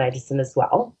conventional medicine as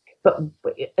well, but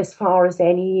as far as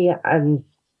anything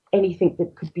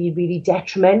that could be really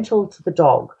detrimental to the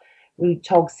dog, really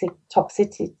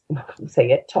toxicity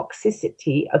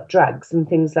of drugs and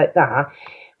things like that,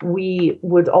 we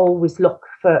would always look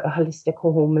for a holistic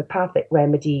or homeopathic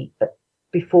remedy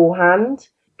beforehand,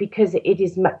 because it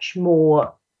is much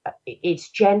more, it's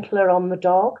gentler on the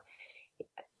dog.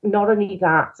 Not only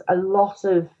that, a lot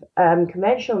of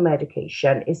conventional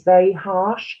medication is very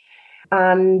harsh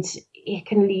and it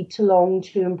can lead to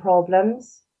long-term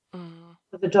problems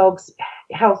for the dogs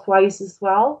health-wise as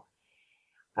well.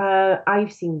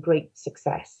 I've seen great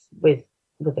success with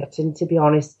it, and to be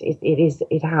honest,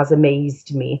 it has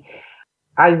amazed me.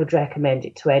 I would recommend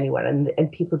it to anyone,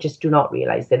 and people just do not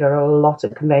realise that there are a lot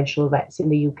of conventional vets in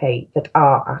the UK that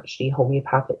are actually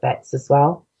homeopathic vets as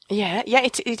well. Yeah,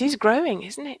 it is growing,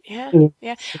 isn't it?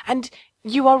 Yeah. And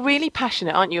you are really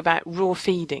passionate, aren't you, about raw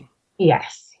feeding?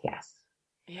 Yes.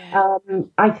 Yeah.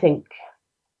 I think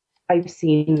I've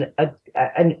seen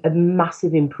a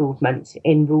massive improvement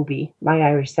in Ruby, my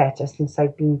Irish setter, since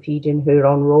I've been feeding her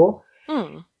on raw.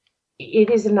 It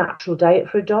is a natural diet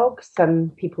for a dog.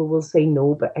 Some people will say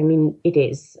no, but I mean, it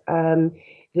is.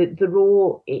 The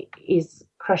raw is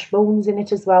crushed bones in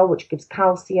it as well, which gives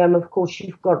calcium. Of course,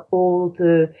 you've got all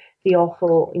the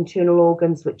awful internal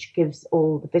organs, which gives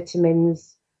all the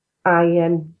vitamins,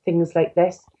 iron, things like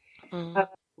this.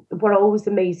 What always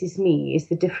amazes me is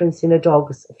the difference in a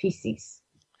dog's feces.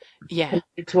 Yeah.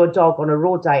 To a dog on a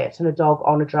raw diet and a dog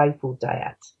on a dry food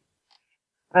diet.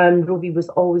 Ruby was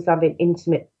always having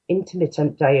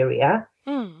intermittent diarrhea.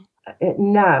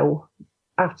 Now,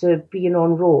 after being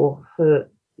on raw for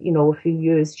a few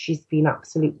years, she's been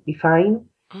absolutely fine.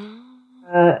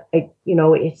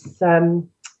 It's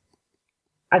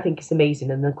I think it's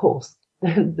amazing, and of course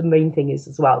the main thing is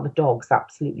as well, the dogs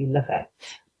absolutely love it.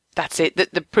 That's it.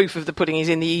 The proof of the pudding is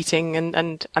in the eating and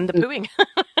the pooing.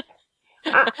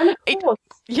 And of course,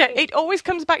 it always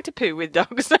comes back to poo with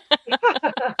dogs.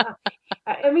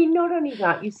 I mean, not only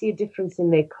that, you see a difference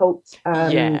in their coat.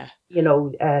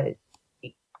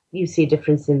 You see a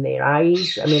difference in their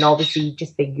eyes. I mean, obviously,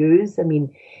 just their ears. I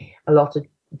mean, a lot of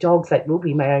dogs like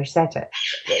Ruby, my Irish setter,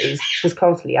 was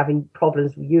constantly having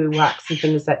problems with ear wax and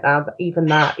things like that. But even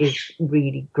that is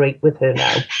really great with her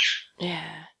now. Yeah.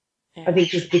 I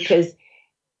think it's because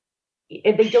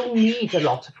they don't need a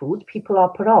lot of food. People are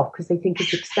put off because they think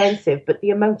it's expensive, but the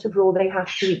amount of raw they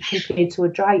have to eat compared to a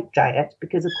dry diet,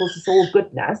 because of course it's all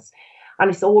goodness and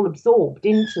it's all absorbed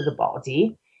into the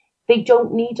body, they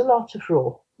don't need a lot of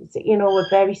raw. It's, a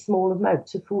very small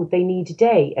amount of food they need a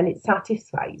day, and it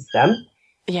satisfies them.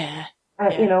 Yeah.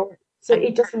 So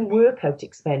it doesn't work out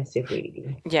expensive,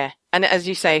 really. Yeah, and as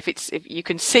you say, if you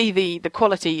can see the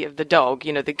quality of the dog,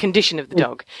 the condition of the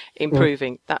dog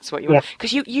improving, that's what you want.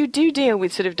 Because you do deal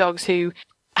with sort of dogs who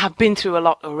have been through a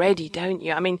lot already, don't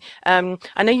you? I mean, I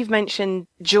know you've mentioned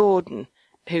Jordan,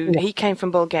 who he came from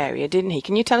Bulgaria, didn't he?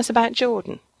 Can you tell us about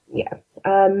Jordan? Yeah,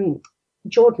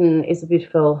 Jordan is a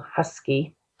beautiful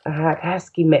husky, a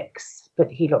husky mix. But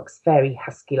he looks very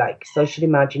husky-like. So I should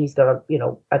imagine he's got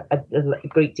a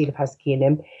great deal of husky in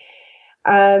him.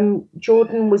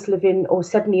 Jordan was living, or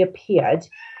suddenly appeared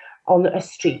on a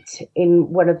street in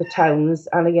one of the towns,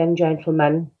 and a young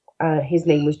gentleman, his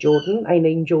name was Jordan, I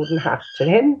named Jordan after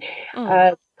him,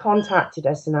 contacted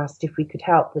us and asked if we could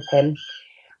help with him.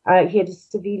 He had a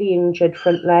severely injured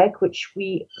front leg, which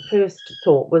we first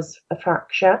thought was a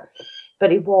fracture,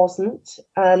 but it wasn't.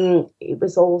 It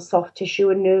was all soft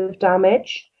tissue and nerve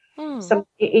damage. So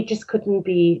it just couldn't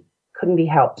be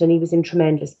helped, and he was in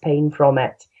tremendous pain from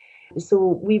it.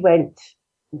 So we went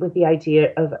with the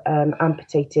idea of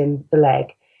amputating the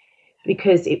leg,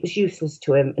 because it was useless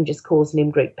to him and just causing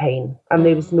him great pain, and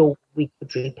there was no way we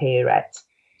could repair it.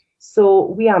 So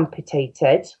we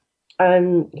amputated,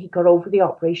 He got over the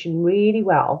operation really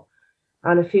well.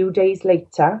 And a few days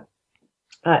later,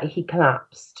 he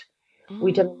collapsed.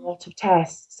 We done a lot of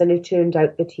tests, and it turned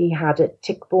out that he had a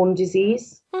tick-borne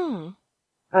disease.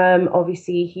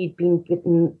 Obviously, he'd been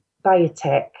bitten by a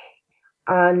tick,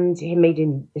 and it made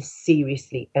him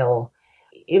seriously ill.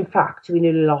 In fact, we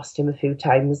nearly lost him a few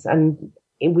times, and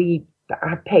we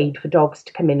had paid for dogs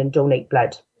to come in and donate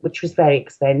blood, which was very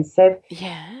expensive.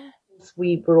 Yeah.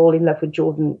 We were all in love with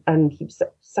Jordan, and he was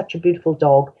such a beautiful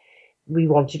dog. We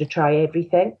wanted to try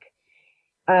everything.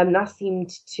 That seemed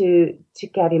to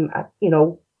get him,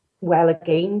 well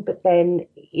again. But then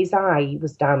his eye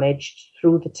was damaged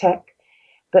through the tick.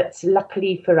 But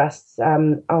luckily for us,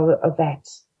 our vet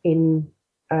in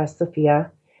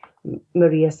Sofia,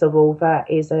 Maria Savova,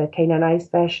 is a canine eye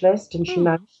specialist, and she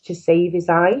managed to save his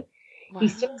eye. Wow. He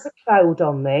still has a cloud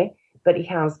on there, but he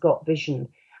has got vision.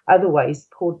 Otherwise,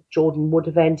 poor Jordan would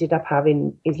have ended up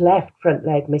having his left front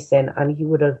leg missing, and he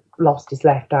would have lost his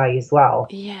left eye as well.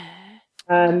 Yeah.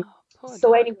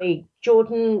 So anyway,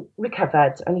 Jordan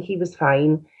recovered, and he was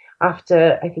fine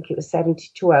after, I think it was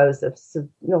 72 hours of,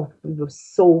 we were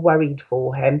so worried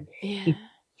for him. Yeah. He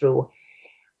through.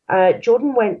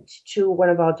 Jordan went to one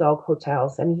of our dog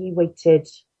hotels, and he waited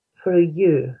for a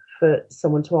year for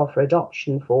someone to offer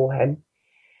adoption for him.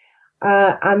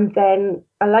 And then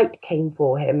a light came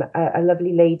for him, a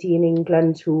lovely lady in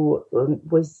England who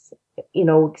was,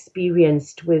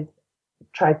 experienced with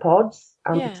tripods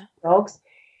and dogs,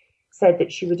 said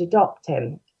that she would adopt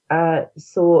him.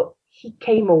 So he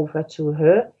came over to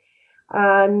her,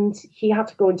 and he had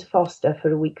to go into foster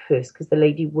for a week first because the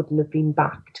lady wouldn't have been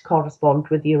back to correspond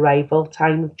with the arrival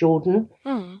time of Jordan.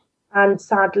 And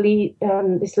sadly,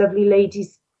 this lovely lady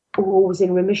who was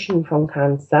in remission from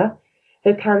cancer,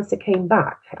 her cancer came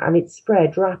back and it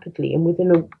spread rapidly, and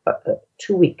within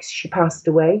 2 weeks she passed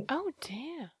away. Oh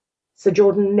dear. So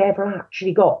Jordan never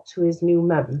actually got to his new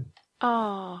mum.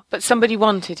 Oh, but somebody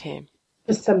wanted him.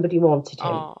 Because somebody wanted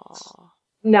him. Oh.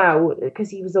 Now, because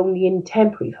he was only in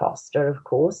temporary foster, of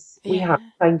course, we had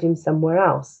to find him somewhere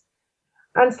else.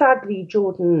 And sadly,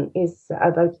 Jordan is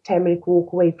about a 10-minute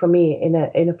walk away from me in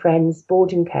a friend's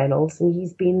boarding kennels, and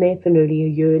he's been there for nearly a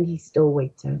year, and he's still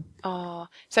waiting. Oh,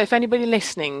 so if anybody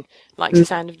listening likes the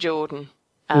sound of Jordan,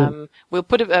 we'll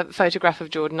put a photograph of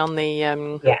Jordan on the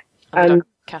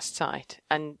Dogcast site,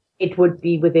 and it would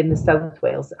be within the South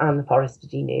Wales and the Forest of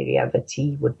Dean area that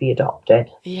he would be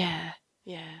adopted. Yeah.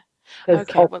 Because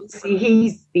obviously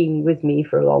he's been with me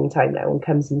for a long time now and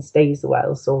comes and stays a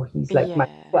while, so he's like my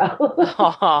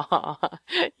well.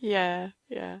 Yeah.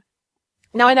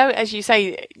 Now, I know, as you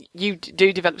say, you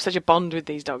do develop such a bond with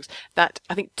these dogs that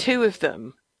I think two of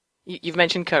them, you've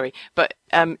mentioned Curry, but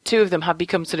two of them have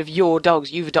become sort of your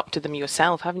dogs. You've adopted them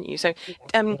yourself, haven't you? So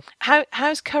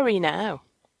how's Curry now?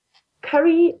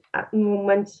 Curry at the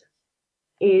moment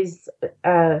is,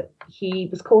 he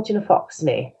was caught in a fox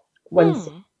snare once.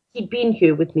 He'd been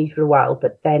here with me for a while,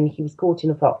 but then he was caught in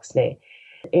a fox snare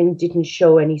and didn't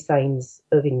show any signs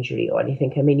of injury or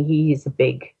anything. I mean, he is a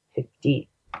big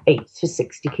 58 to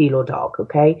 60 kilo dog,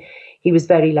 okay? He was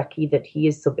very lucky that he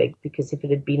is so big, because if it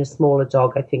had been a smaller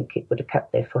dog, I think it would have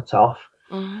cut their foot off.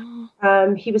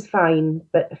 He was fine,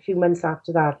 but a few months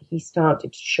after that, he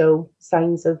started to show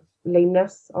signs of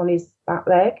lameness on his back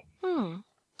leg.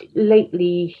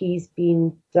 Lately, he's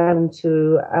been down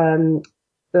to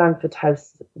Blandford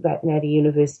House Veterinary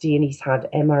University, and he's had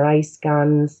MRI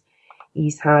scans.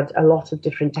 He's had a lot of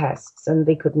different tests, and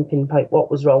they couldn't pinpoint what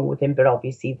was wrong with him, but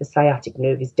obviously the sciatic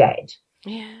nerve is dead.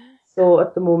 Yeah. So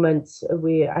at the moment,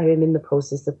 I am in the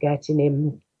process of getting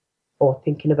him, or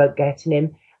thinking about getting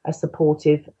him, a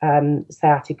supportive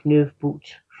sciatic nerve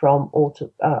boot from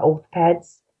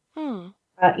orthopeds.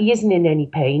 He isn't in any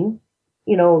pain.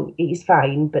 He's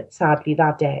fine, but sadly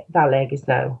that leg is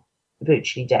now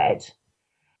virtually dead.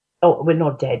 Oh, we're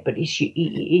not dead, but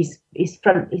his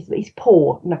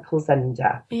paw knuckles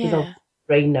under, because his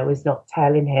brain now is not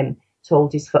telling him to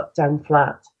hold his foot down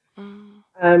flat.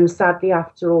 Sadly,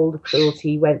 after all the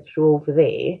cruelty he went through over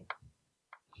there,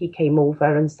 he came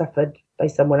over and suffered by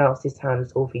someone else's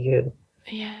hands over here.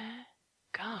 Yeah,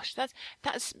 gosh,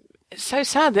 that's so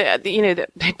sad that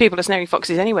that people are snaring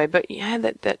foxes anyway. But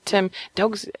that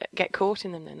dogs get caught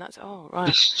in them. Then that's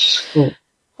right.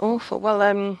 Awful.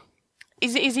 Well,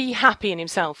 Is he happy in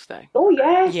himself though? Oh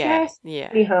yes.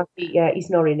 Really happy. Yeah, he's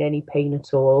not in any pain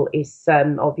at all. It's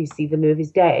obviously the nerve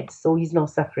is dead, so he's not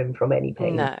suffering from any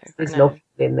pain. No, there's nothing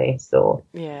in there. So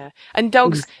and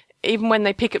dogs, even when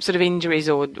they pick up sort of injuries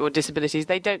or disabilities,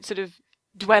 they don't sort of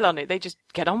dwell on it. They just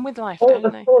get on with life.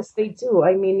 Don't they? Of course they do.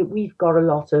 I mean, we've got a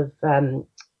lot of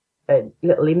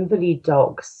little invalid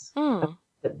dogs.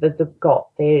 that they've got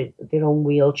their own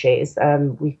wheelchairs.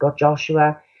 We've got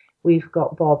Joshua, we've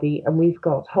got Bobby, and we've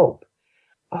got Hope.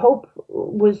 Hope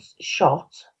was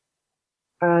shot,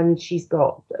 and she's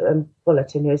got a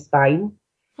bullet in her spine.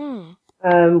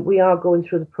 We are going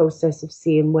through the process of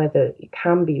seeing whether it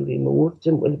can be removed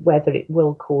and whether it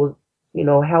will cause,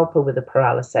 help her with the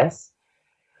paralysis.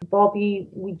 Bobby,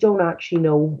 we don't actually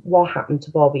know what happened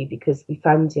to Bobby because we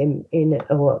found him in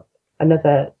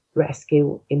another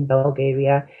rescue in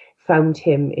Bulgaria, found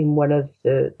him in one of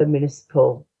the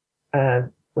municipal,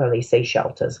 they say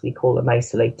shelters, we call them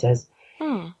isolators.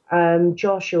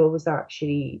 Joshua was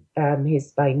actually, his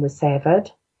spine was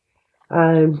severed.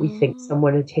 We think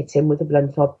someone had hit him with a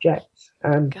blunt object.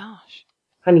 Gosh.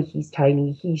 And he's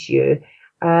tiny, he's here.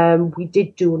 We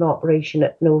did do an operation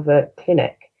at Nova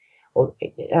Clinic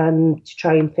to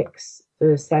try and fix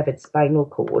the severed spinal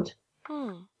cord.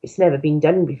 It's never been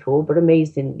done before, but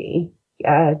amazingly,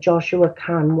 Joshua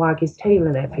can wag his tail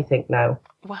and everything now.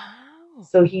 Wow.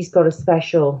 So he's got a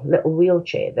special little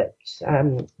wheelchair that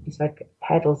he's like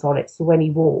pedals on it. So when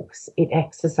he walks, it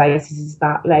exercises his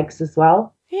back legs as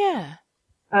well. Yeah.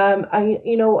 And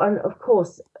of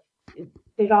course,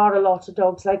 there are a lot of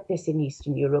dogs like this in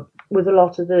Eastern Europe with a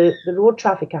lot of the road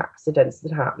traffic accidents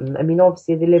that happen. I mean,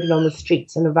 obviously they're living on the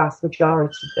streets and a vast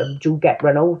majority of them do get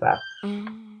run over.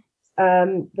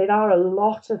 There are a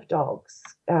lot of dogs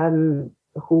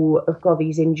who have got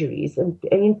these injuries, and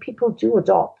I mean, people do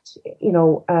adopt,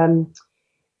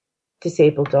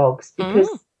 disabled dogs because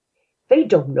they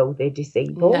don't know they're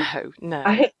disabled. No.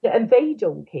 And they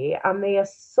don't care, and they are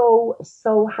so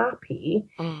happy.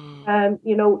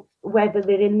 Whether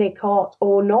they're in their cart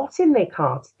or not in their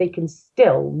cart, they can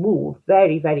still move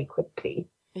very, very quickly.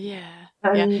 Yeah.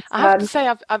 And, I have to say,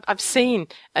 I've seen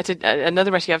at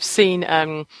another rescue. I've seen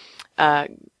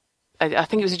I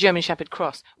think it was a German Shepherd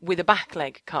Cross with a back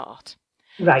leg cart.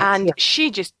 Right. And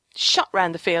she just shot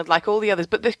round the field like all the others.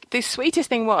 But the sweetest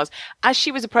thing was, as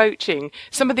she was approaching,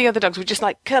 some of the other dogs would just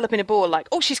like curl up in a ball like,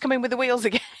 oh, she's coming with the wheels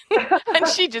again. And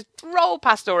she just rolled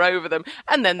past or over them.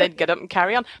 And then they'd get up and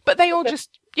carry on. But they all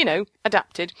just,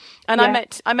 adapted. And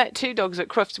I met two dogs at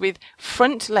Crufts with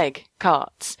front leg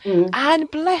carts. And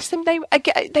bless them,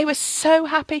 they were so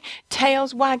happy,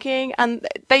 tails wagging, and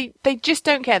they just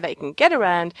don't care. They can get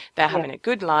around. They're having a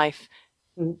good life.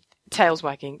 Tails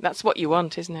wagging. That's what you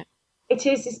want, isn't it? It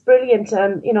is. It's brilliant.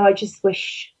 I just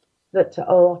wish that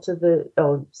a lot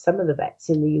of some of the vets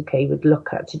in the UK would look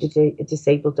at a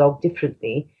disabled dog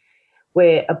differently,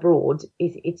 where abroad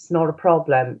it's not a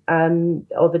problem,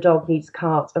 or the dog needs a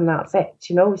cart and that's it.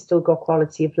 We've still got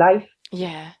quality of life.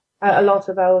 Yeah. A lot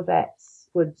of our vets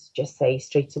would just say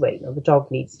straight away, the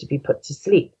dog needs to be put to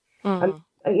sleep. And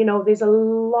there's a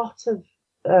lot of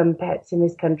pets in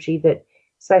this country that,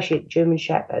 especially German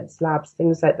Shepherds, Labs,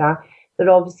 things like that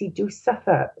obviously do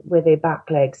suffer where their back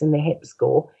legs and their hips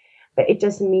go, but it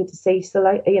doesn't mean to say it's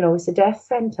a death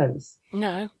sentence.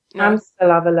 No. And still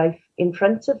have a life in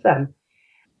front of them.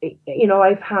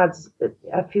 I've had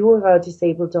a few of our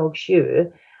disabled dogs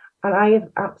here, and I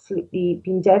have absolutely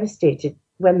been devastated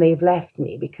when they've left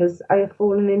me because I have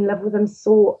fallen in love with them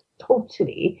so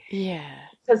totally. Yeah.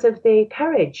 Because of their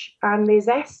courage and their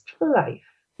zest for life.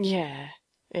 Yeah.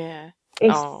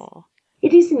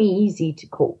 It isn't easy to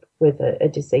cope with a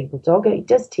disabled dog. It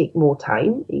does take more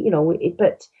time,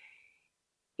 but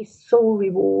it's so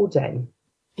rewarding.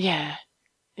 Yeah.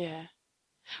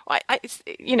 Well, it's,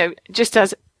 just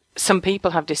as some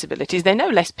people have disabilities, they're no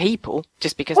less people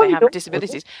just because they have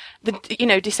disabilities.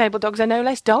 Disabled dogs are no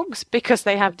less dogs because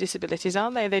they have disabilities,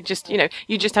 aren't they? They're just,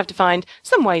 you just have to find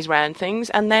some ways around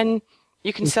things, and then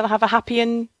you can still have a happy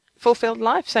and fulfilled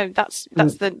life. So that's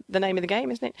the name of the game,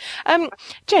 isn't it?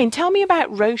 Jane, tell me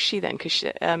about Roshi then, because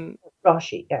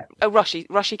Roshi, yeah. Oh,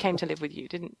 Roshi came to live with you,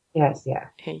 didn't? Yes, yeah.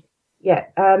 He. Yeah.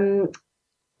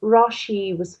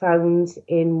 Roshi was found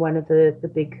in one of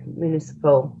the big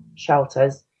municipal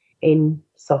shelters in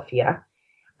Sofia.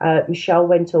 Michelle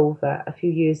went over a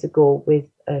few years ago with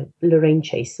Lorraine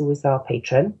Chase, who was our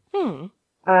patron,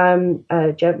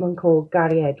 a gentleman called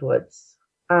Gary Edwards,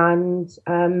 and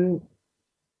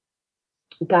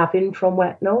Gavin from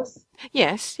Wet Nose.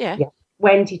 Yes, yeah.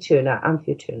 Wendy Turner,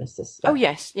 Anthea Turner's sister. Oh,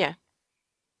 yes, yeah.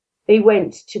 They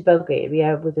went to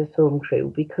Bulgaria with a film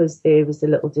crew because there was a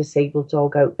little disabled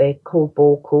dog out there called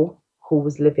Borko, who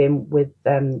was living with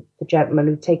the gentleman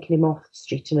who'd taken him off the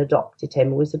street and adopted him,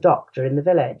 who was a doctor in the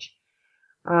village.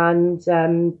 And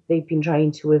they've been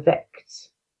trying to evict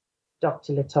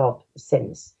Dr. Litov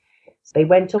since. So they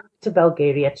went up to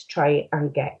Bulgaria to try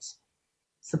and get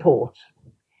support.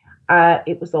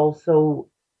 It was also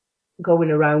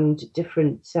going around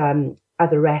different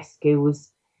other rescues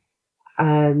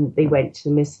They went to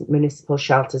the municipal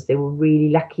shelters. They were really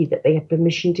lucky that they had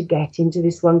permission to get into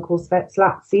this one called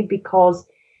Svetslatsy, because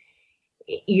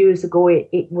years ago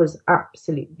it was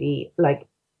absolutely like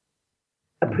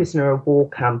a prisoner of war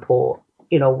camp, or,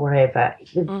 you know, wherever.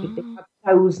 They have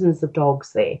thousands of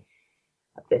dogs there.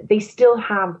 They still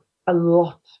have a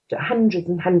lot, hundreds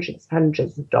and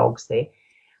hundreds of dogs there,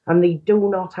 and they do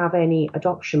not have any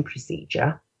adoption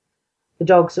procedure. The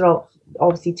dogs are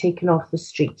obviously taken off the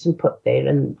streets and put there,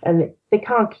 and they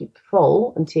can't keep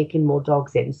full and taking more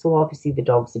dogs in, so obviously the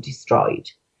dogs are destroyed.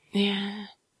 Yeah.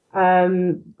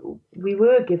 We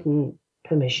were given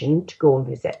permission to go and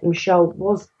visit, and Michelle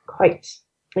was quite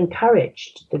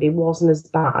encouraged that it wasn't as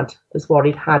bad as what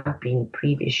it had been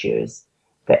previous years,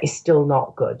 but it's still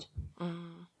not good.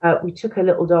 We took a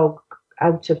little dog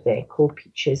out of there called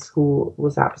Peaches, who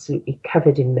was absolutely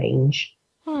covered in mange.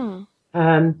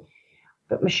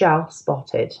 But Michelle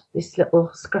spotted this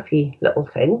little scruffy little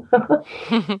thing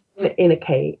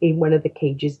in one of the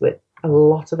cages with a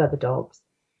lot of other dogs.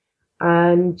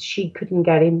 And she couldn't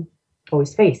get him or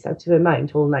his face out of her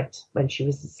mind all night when she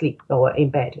was asleep or in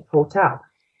bed at the hotel.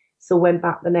 So went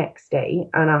back the next day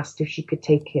and asked if she could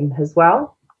take him as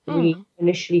well. We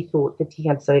initially thought that he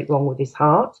had something wrong with his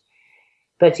heart,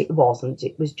 but it wasn't.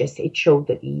 It was just, it showed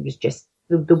that he was just,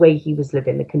 the way he was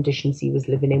living, the conditions he was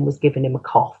living in was giving him a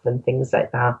cough and things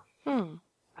like that.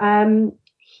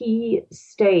 He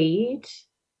stayed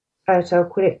at our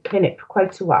clinic for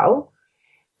quite a while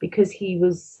because he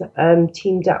was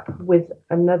teamed up with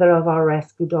another of our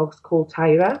rescue dogs called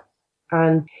Tyra,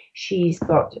 and she's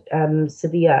got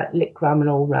severe lick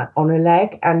ramonol on her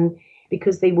leg, and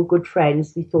because they were good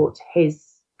friends, we thought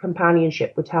his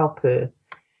companionship would help her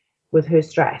with her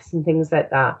stress and things like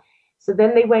that. So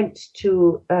then they went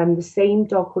to the same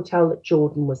dog hotel that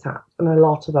Jordan was at, and a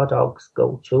lot of our dogs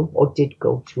go to, or did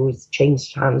go to. It's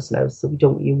changed hands now, so we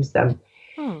don't use them.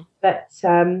 But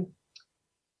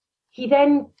he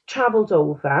then travelled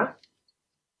over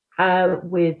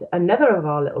with another of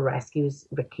our little rescues,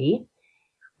 Ricky,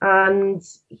 and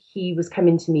he was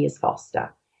coming to me as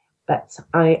foster. But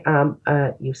I am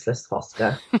a useless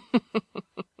foster.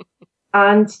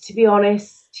 And to be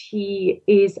honest, he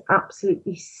is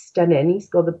absolutely stunning. He's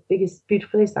got the biggest,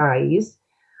 beautifulest eyes.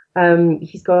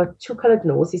 He's got a two-coloured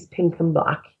nose. He's pink and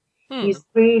black. He's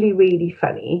really, really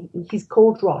funny. He's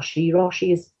called Roshi.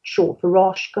 Roshi is short for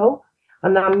Roshko,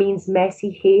 and that means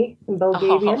messy hair in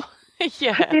Bulgarian.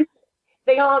 Yeah.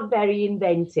 They are very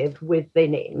inventive with their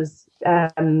names,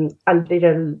 and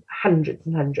there are hundreds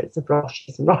and hundreds of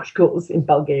Roshis and Roshkos in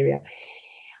Bulgaria.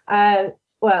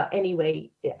 Well, anyway,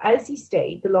 as he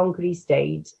stayed, the longer he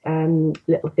stayed,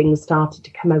 little things started to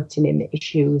come out in him,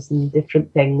 issues and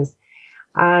different things.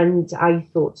 And I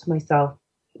thought to myself,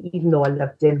 even though I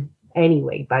loved him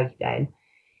anyway by then,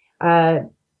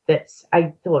 that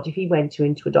I thought if he went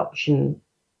into adoption,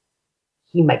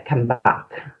 he might come back,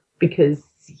 because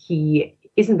he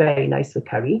isn't very nice with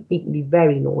Curry. He can be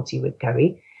very naughty with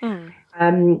Curry.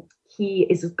 He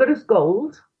is as good as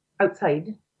gold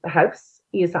outside the house.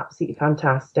 He is absolutely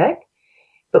fantastic.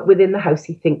 But within the house,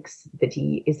 he thinks that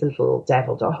he is a little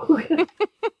devil dog.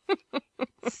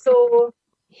 So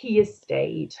he has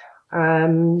stayed.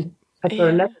 I've got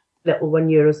another little 1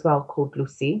 year as well called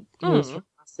Lucy, who's from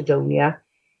Macedonia.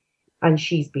 And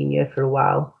she's been here for a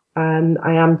while.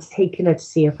 I am taking her to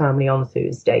see her family on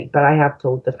Thursday, but I have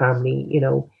told the family, you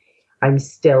know, I'm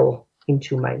still in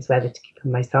two minds whether to keep her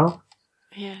myself.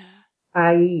 Yeah.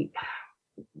 I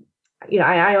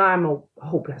am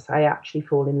hopeless. I actually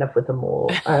fall in love with them all.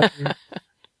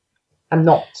 I'm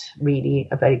not really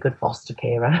a very good foster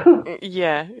carer.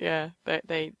 Yeah.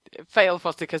 They fail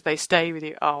foster because they stay with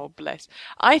you. Oh, bless.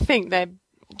 I think they're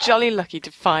jolly lucky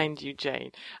to find you,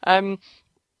 Jane.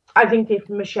 I think if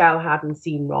Michelle hadn't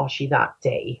seen Roshi that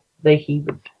day, that he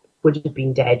would have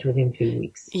been dead within 2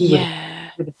 weeks. He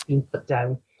would have been put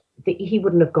down. He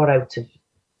wouldn't have got out of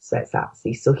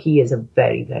Svetslatsy, so he is a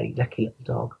very, very lucky little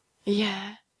dog.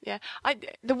 Yeah.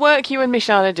 The work you and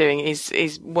Michelle are doing is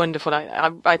wonderful.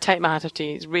 I take my hat off to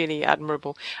you. It's really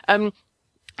admirable.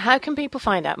 How can people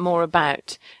find out more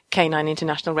about Canine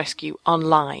International Rescue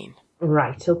online?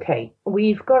 Right, okay.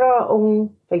 We've got our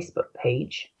own Facebook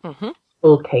page,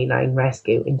 called Canine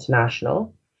Rescue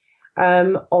International.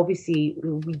 Obviously,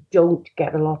 we don't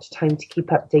get a lot of time to keep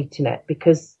updating it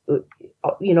because,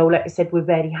 you know, like I said, we're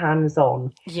very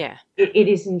hands-on. Yeah. It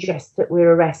isn't just that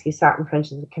we're a rescue sat in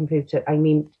front of the computer. I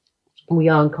mean, we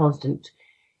are in constant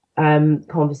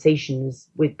conversations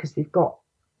because we've got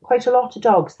quite a lot of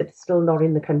dogs that are still not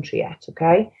in the country yet,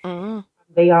 okay?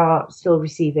 They are still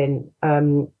receiving,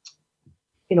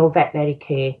 veterinary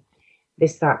care,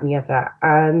 this, that and the other.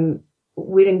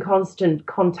 we're in constant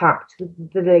contact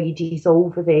with the ladies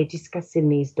over there discussing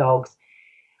these dogs.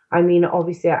 I mean,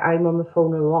 obviously, I'm on the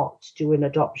phone a lot doing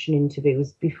adoption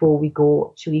interviews. Before we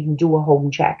go to even do a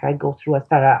home check, I go through a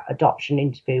thorough adoption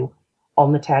interview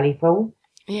on the telephone.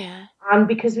 Yeah. And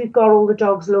because we've got all the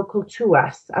dogs local to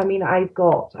us, I mean, I've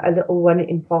got a little one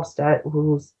in foster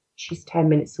she's 10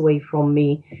 minutes away from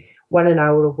me, 1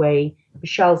 hour away.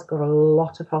 Michelle's got a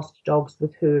lot of foster dogs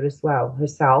with her as well,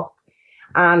 herself,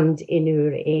 and in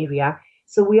her area.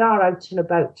 So we are out and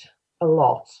about a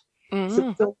lot. Mm-hmm.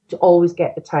 So we don't always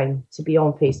get the time to be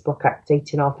on Facebook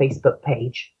updating our Facebook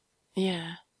page.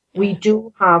 Yeah. We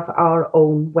do have our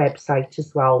own website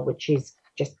as well, which is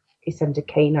it's under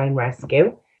Canine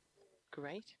Rescue.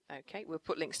 Great. Okay, we'll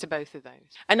put links to both of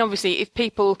those. And obviously, if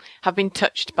people have been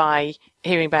touched by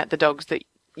hearing about the dogs that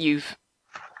you've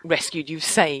rescued, you've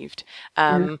saved,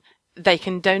 they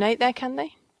can donate there, can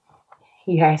they?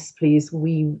 Yes, please.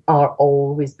 We are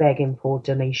always begging for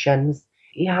donations.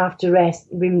 You have to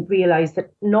realise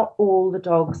that not all the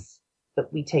dogs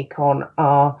that we take on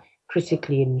are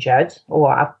critically injured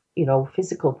or have,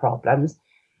 physical problems.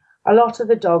 A lot of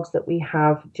the dogs that we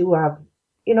have do have,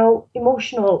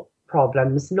 emotional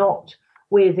problems, not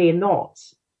where they're not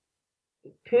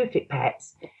perfect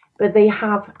pets, but they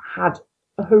have had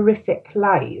horrific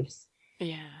lives.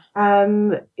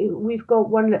 Yeah. We've got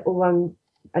one little one,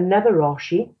 another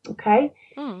Roshi, okay?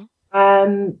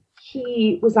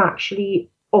 He was actually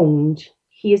owned.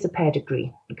 He is a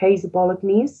pedigree, okay? He's a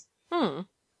Bolognese.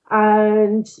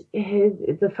 And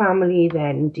the family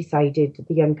then decided,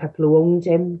 the young couple who owned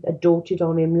him, doted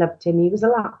on him, loved him. He was a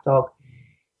lap dog.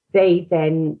 They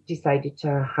then decided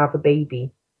to have a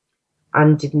baby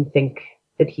and didn't think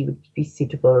that he would be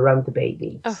suitable around the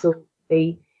baby. Oh. So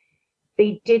they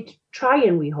did try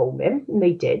and rehome him, and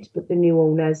they did, but the new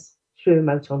owners threw him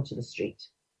out onto the street.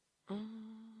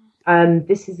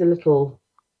 This is a little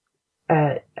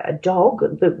a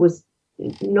dog that was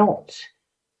not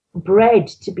bred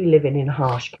to be living in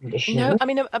harsh conditions. No, I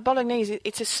mean a Bolognese.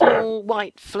 It's a small,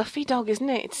 white, fluffy dog, isn't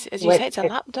it? It's, as you say, it's a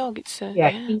lap dog. It's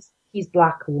he's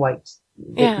black and white.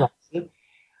 Yeah.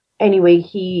 Anyway,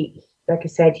 he, like I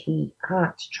said, he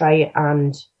had to try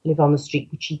and live on the street,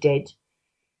 which he did.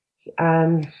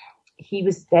 He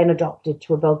was then adopted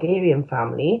to a Bulgarian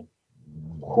family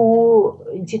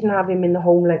who didn't have him in the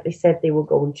home like they said they were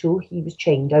going to. He was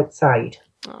chained outside.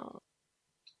 Oh.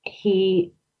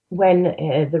 When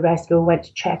the rescuer went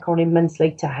to check on him months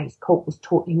later, his coat was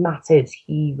totally matted.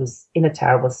 He was in a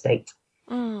terrible state.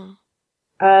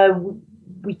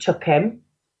 We took him,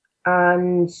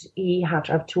 and he had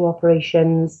to have 2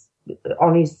 operations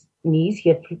on his knees. He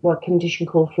had a condition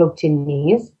called floating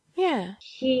knees. Yeah.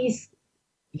 He's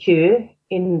here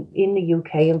in the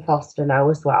UK in foster now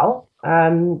as well.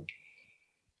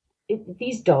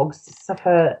 These dogs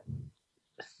suffer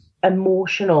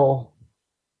emotional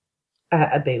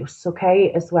abuse,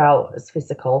 okay, as well as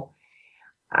physical.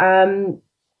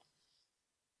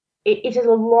 It is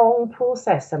a long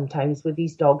process sometimes with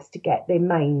these dogs to get their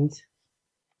mind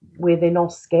where they're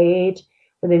not scared,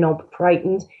 where they're not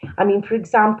frightened. I mean, for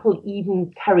example,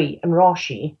 even Curry and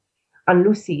Roshi and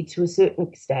Lucy, to a certain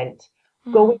extent,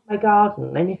 go in my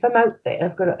garden, and if I'm out there,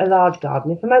 I've got a large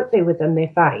garden, if I'm out there with them,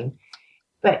 they're fine.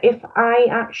 But if I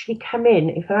actually come in,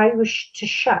 if I was to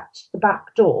shut the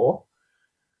back door,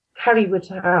 Curry would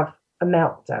have a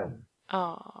meltdown.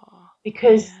 Oh,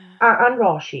 because and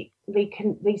Roshi,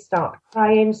 they start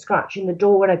crying, scratching the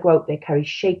door when I go out there. Curry's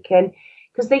shaking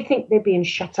because they think they're being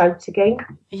shut out again.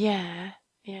 Yeah.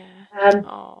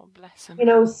 Oh, bless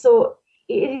them. So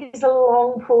it is a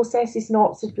long process. It's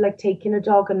not sort of like taking a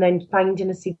dog and then finding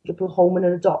a suitable home and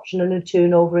an adoption and a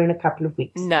turnover in a couple of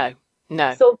weeks. No.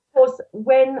 So, of course,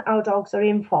 when our dogs are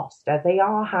in foster, they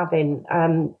are having,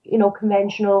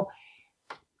 conventional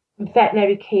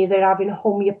veterinary care. They're having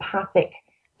homeopathic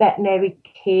veterinary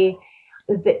care.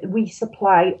 That we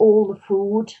supply all the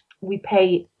food. We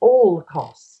pay all the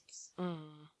costs.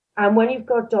 And when you've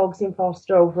got dogs in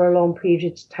foster over a long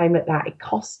period of time like that, it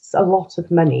costs a lot of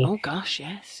money. Oh, gosh,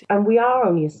 yes. And we are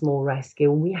only a small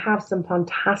rescue. And we have some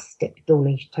fantastic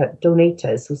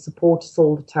donators who support us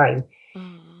all the time.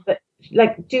 But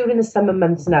like during the summer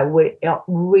months now, we're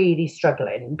really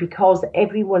struggling because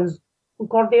everyone's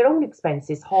got their own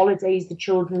expenses, holidays, the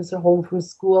children's are home from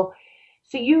school.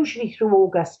 So usually through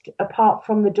August, apart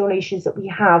from the donations that we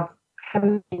have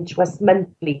coming to us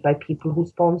monthly by people who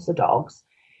sponsor dogs,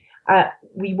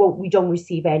 we don't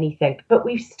receive anything. But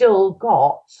we've still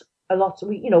got a lot of,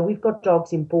 we've got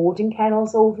dogs in boarding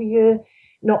kennels over here,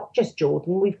 not just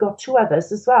Jordan. We've got 2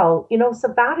 others as well,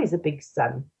 so that is a big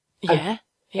sum. Yeah.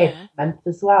 Every month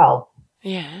as well.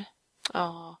 Yeah.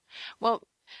 Oh, well,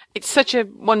 it's such a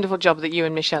wonderful job that you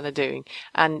and Michelle are doing,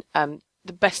 and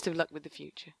the best of luck with the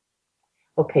future.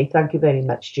 Okay, thank you very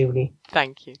much, Julie.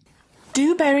 Thank you.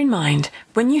 Do bear in mind,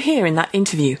 when you hear in that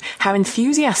interview how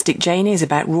enthusiastic Jane is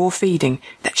about raw feeding,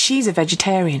 that she's a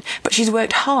vegetarian, but she's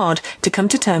worked hard to come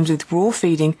to terms with raw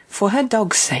feeding for her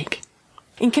dog's sake.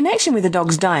 In connection with the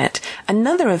dog's diet,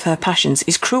 another of her passions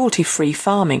is cruelty-free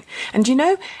farming, and you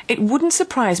know, it wouldn't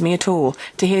surprise me at all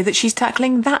to hear that she's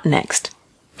tackling that next.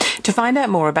 To find out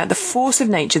more about the force of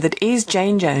nature that is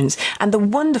Jane Jones and the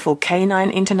wonderful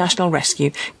Canine International Rescue,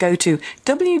 go to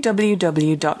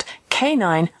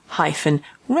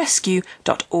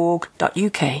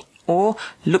www.canine-rescue.org.uk or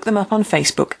look them up on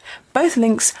Facebook. Both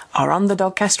links are on the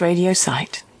Dogcast Radio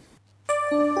site.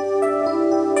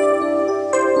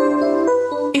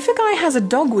 If a guy has a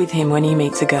dog with him when he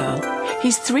meets a girl,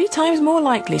 he's 3 times more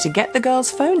likely to get the girl's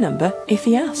phone number if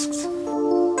he asks.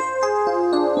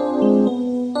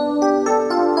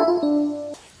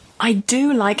 I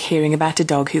do like hearing about a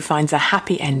dog who finds a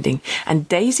happy ending, and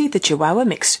Daisy the Chihuahua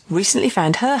mix recently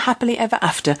found her happily ever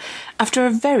after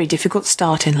a very difficult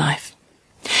start in life.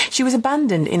 She was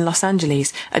abandoned in Los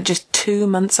Angeles at just 2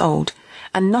 months old,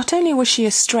 and not only was she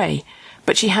a stray,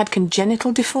 but she had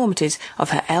congenital deformities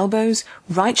of her elbows,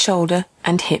 right shoulder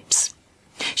and hips.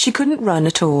 She couldn't run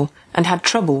at all and had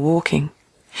trouble walking.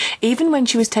 Even when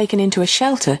she was taken into a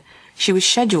shelter, she was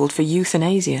scheduled for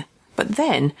euthanasia. But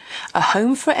then, a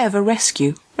Home Forever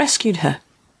rescue rescued her.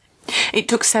 It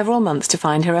took several months to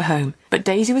find her a home, but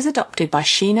Daisy was adopted by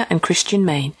Sheena and Christian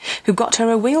Main, who got her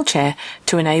a wheelchair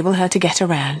to enable her to get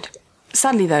around.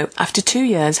 Sadly though, after 2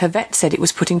 years, her vet said it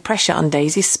was putting pressure on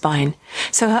Daisy's spine,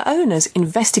 so her owners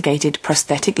investigated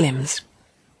prosthetic limbs.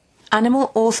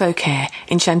 Animal Ortho Care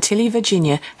in Chantilly,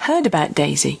 Virginia, heard about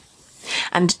Daisy,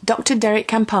 and Dr. Derek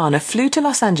Campana flew to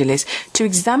Los Angeles to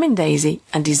examine Daisy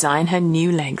and design her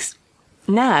new legs.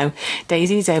 Now,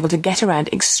 Daisy is able to get around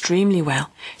extremely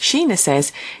well. Sheena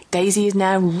says Daisy is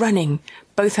now running.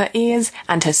 Both her ears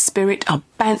and her spirit are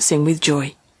bouncing with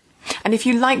joy. And if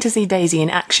you'd like to see Daisy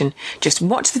in action, just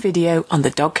watch the video on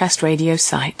the Dogcast Radio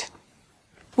site.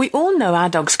 We all know our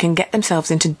dogs can get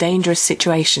themselves into dangerous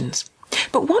situations.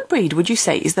 But what breed would you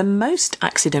say is the most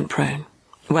accident-prone?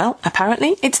 Well,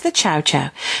 apparently it's the Chow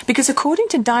Chow, because according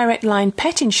to Direct Line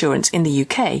Pet Insurance in the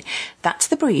UK, that's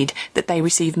the breed that they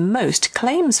receive most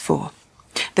claims for.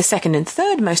 The second and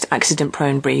third most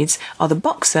accident-prone breeds are the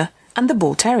Boxer and the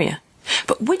Bull Terrier.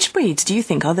 But which breeds do you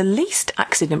think are the least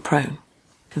accident-prone?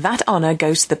 That honour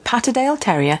goes to the Patterdale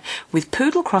Terrier, with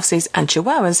Poodle Crosses and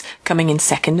Chihuahuas coming in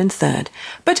second and third.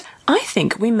 But I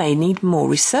think we may need more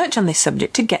research on this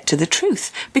subject to get to the truth,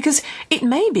 because it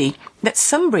may be that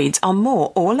some breeds are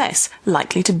more or less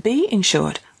likely to be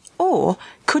insured. Or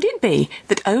could it be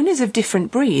that owners of different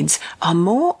breeds are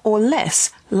more or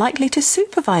less likely to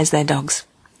supervise their dogs?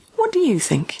 What do you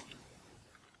think?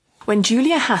 When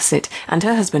Julia Hassett and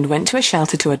her husband went to a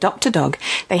shelter to adopt a dog,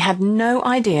 they had no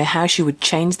idea how she would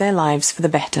change their lives for the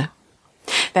better.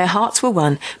 Their hearts were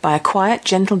won by a quiet,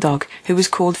 gentle dog who was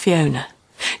called Fiona.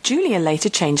 Julia later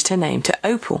changed her name to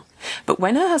Opal, but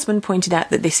when her husband pointed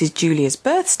out that this is Julia's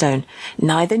birthstone,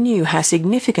 neither knew how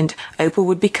significant Opal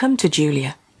would become to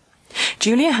Julia.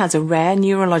 Julia has a rare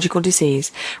neurological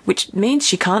disease, which means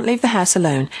she can't leave the house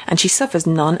alone, and she suffers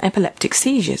non-epileptic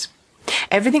seizures.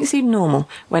 Everything seemed normal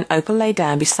when Opal lay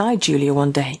down beside Julia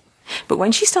one day, but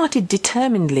when she started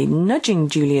determinedly nudging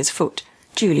Julia's foot,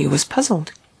 Julia was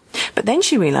puzzled. But then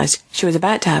she realised she was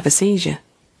about to have a seizure.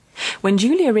 When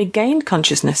Julia regained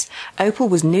consciousness, Opal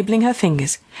was nibbling her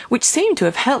fingers, which seemed to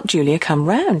have helped Julia come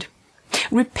round.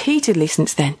 Repeatedly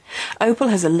since then, Opal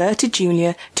has alerted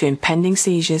Julia to impending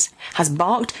seizures, has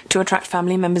barked to attract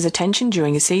family members' attention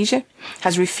during a seizure,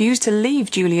 has refused to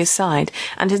leave Julia's side,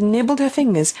 and has nibbled her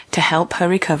fingers to help her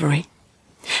recovery.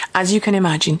 As you can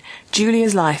imagine,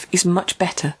 Julia's life is much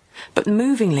better, but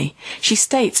movingly, she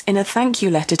states in a thank you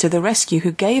letter to the rescue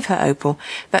who gave her Opal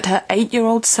that her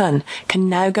 8-year-old son can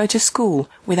now go to school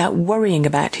without worrying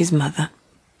about his mother.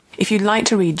 If you'd like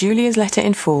to read Julia's letter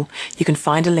in full, you can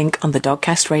find a link on the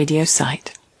Dogcast Radio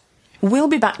site. We'll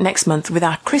be back next month with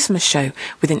our Christmas show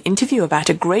with an interview about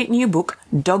a great new book,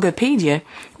 Dogopedia,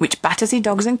 which Battersea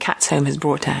Dogs and Cats Home has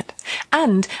brought out,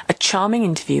 and a charming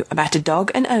interview about a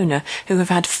dog and owner who have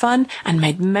had fun and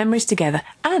made memories together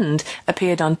and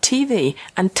appeared on TV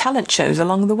and talent shows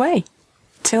along the way.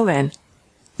 Till then,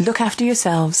 look after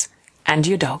yourselves and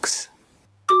your dogs.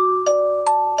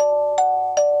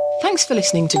 Thanks for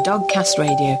listening to Dogcast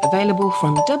Radio, available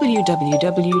from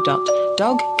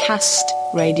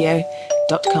www.dogcastradio.co.uk.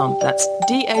 dogcast.radio.com. That's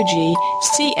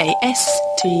DOGCAST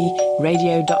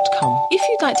radio.com. If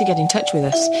you'd like to get in touch with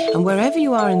us, and wherever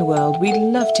you are in the world, we'd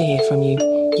love to hear from you.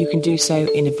 You can do so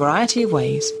in a variety of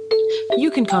ways.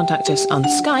 You can contact us on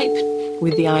Skype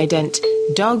with the ident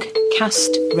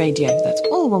Dogcast Radio. That's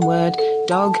all one word,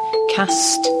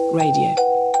 Dogcast Radio.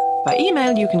 By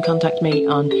email, you can contact me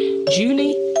on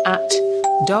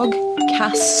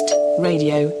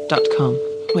julie@dogcastradio.com.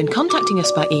 When contacting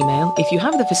us by email, if you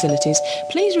have the facilities,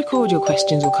 please record your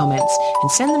questions or comments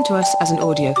and send them to us as an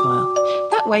audio file.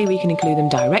 That way we can include them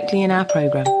directly in our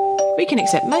programme. We can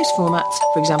accept most formats,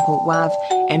 for example WAV,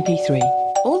 MP3.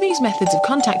 All these methods of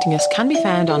contacting us can be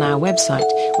found on our website,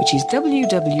 which is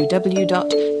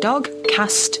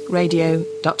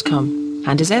www.dogcastradio.com.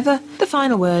 And as ever, the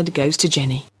final word goes to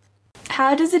Jenny.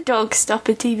 How does a dog stop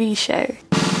a TV show?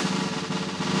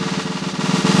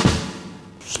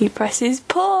 He presses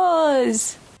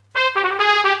pause.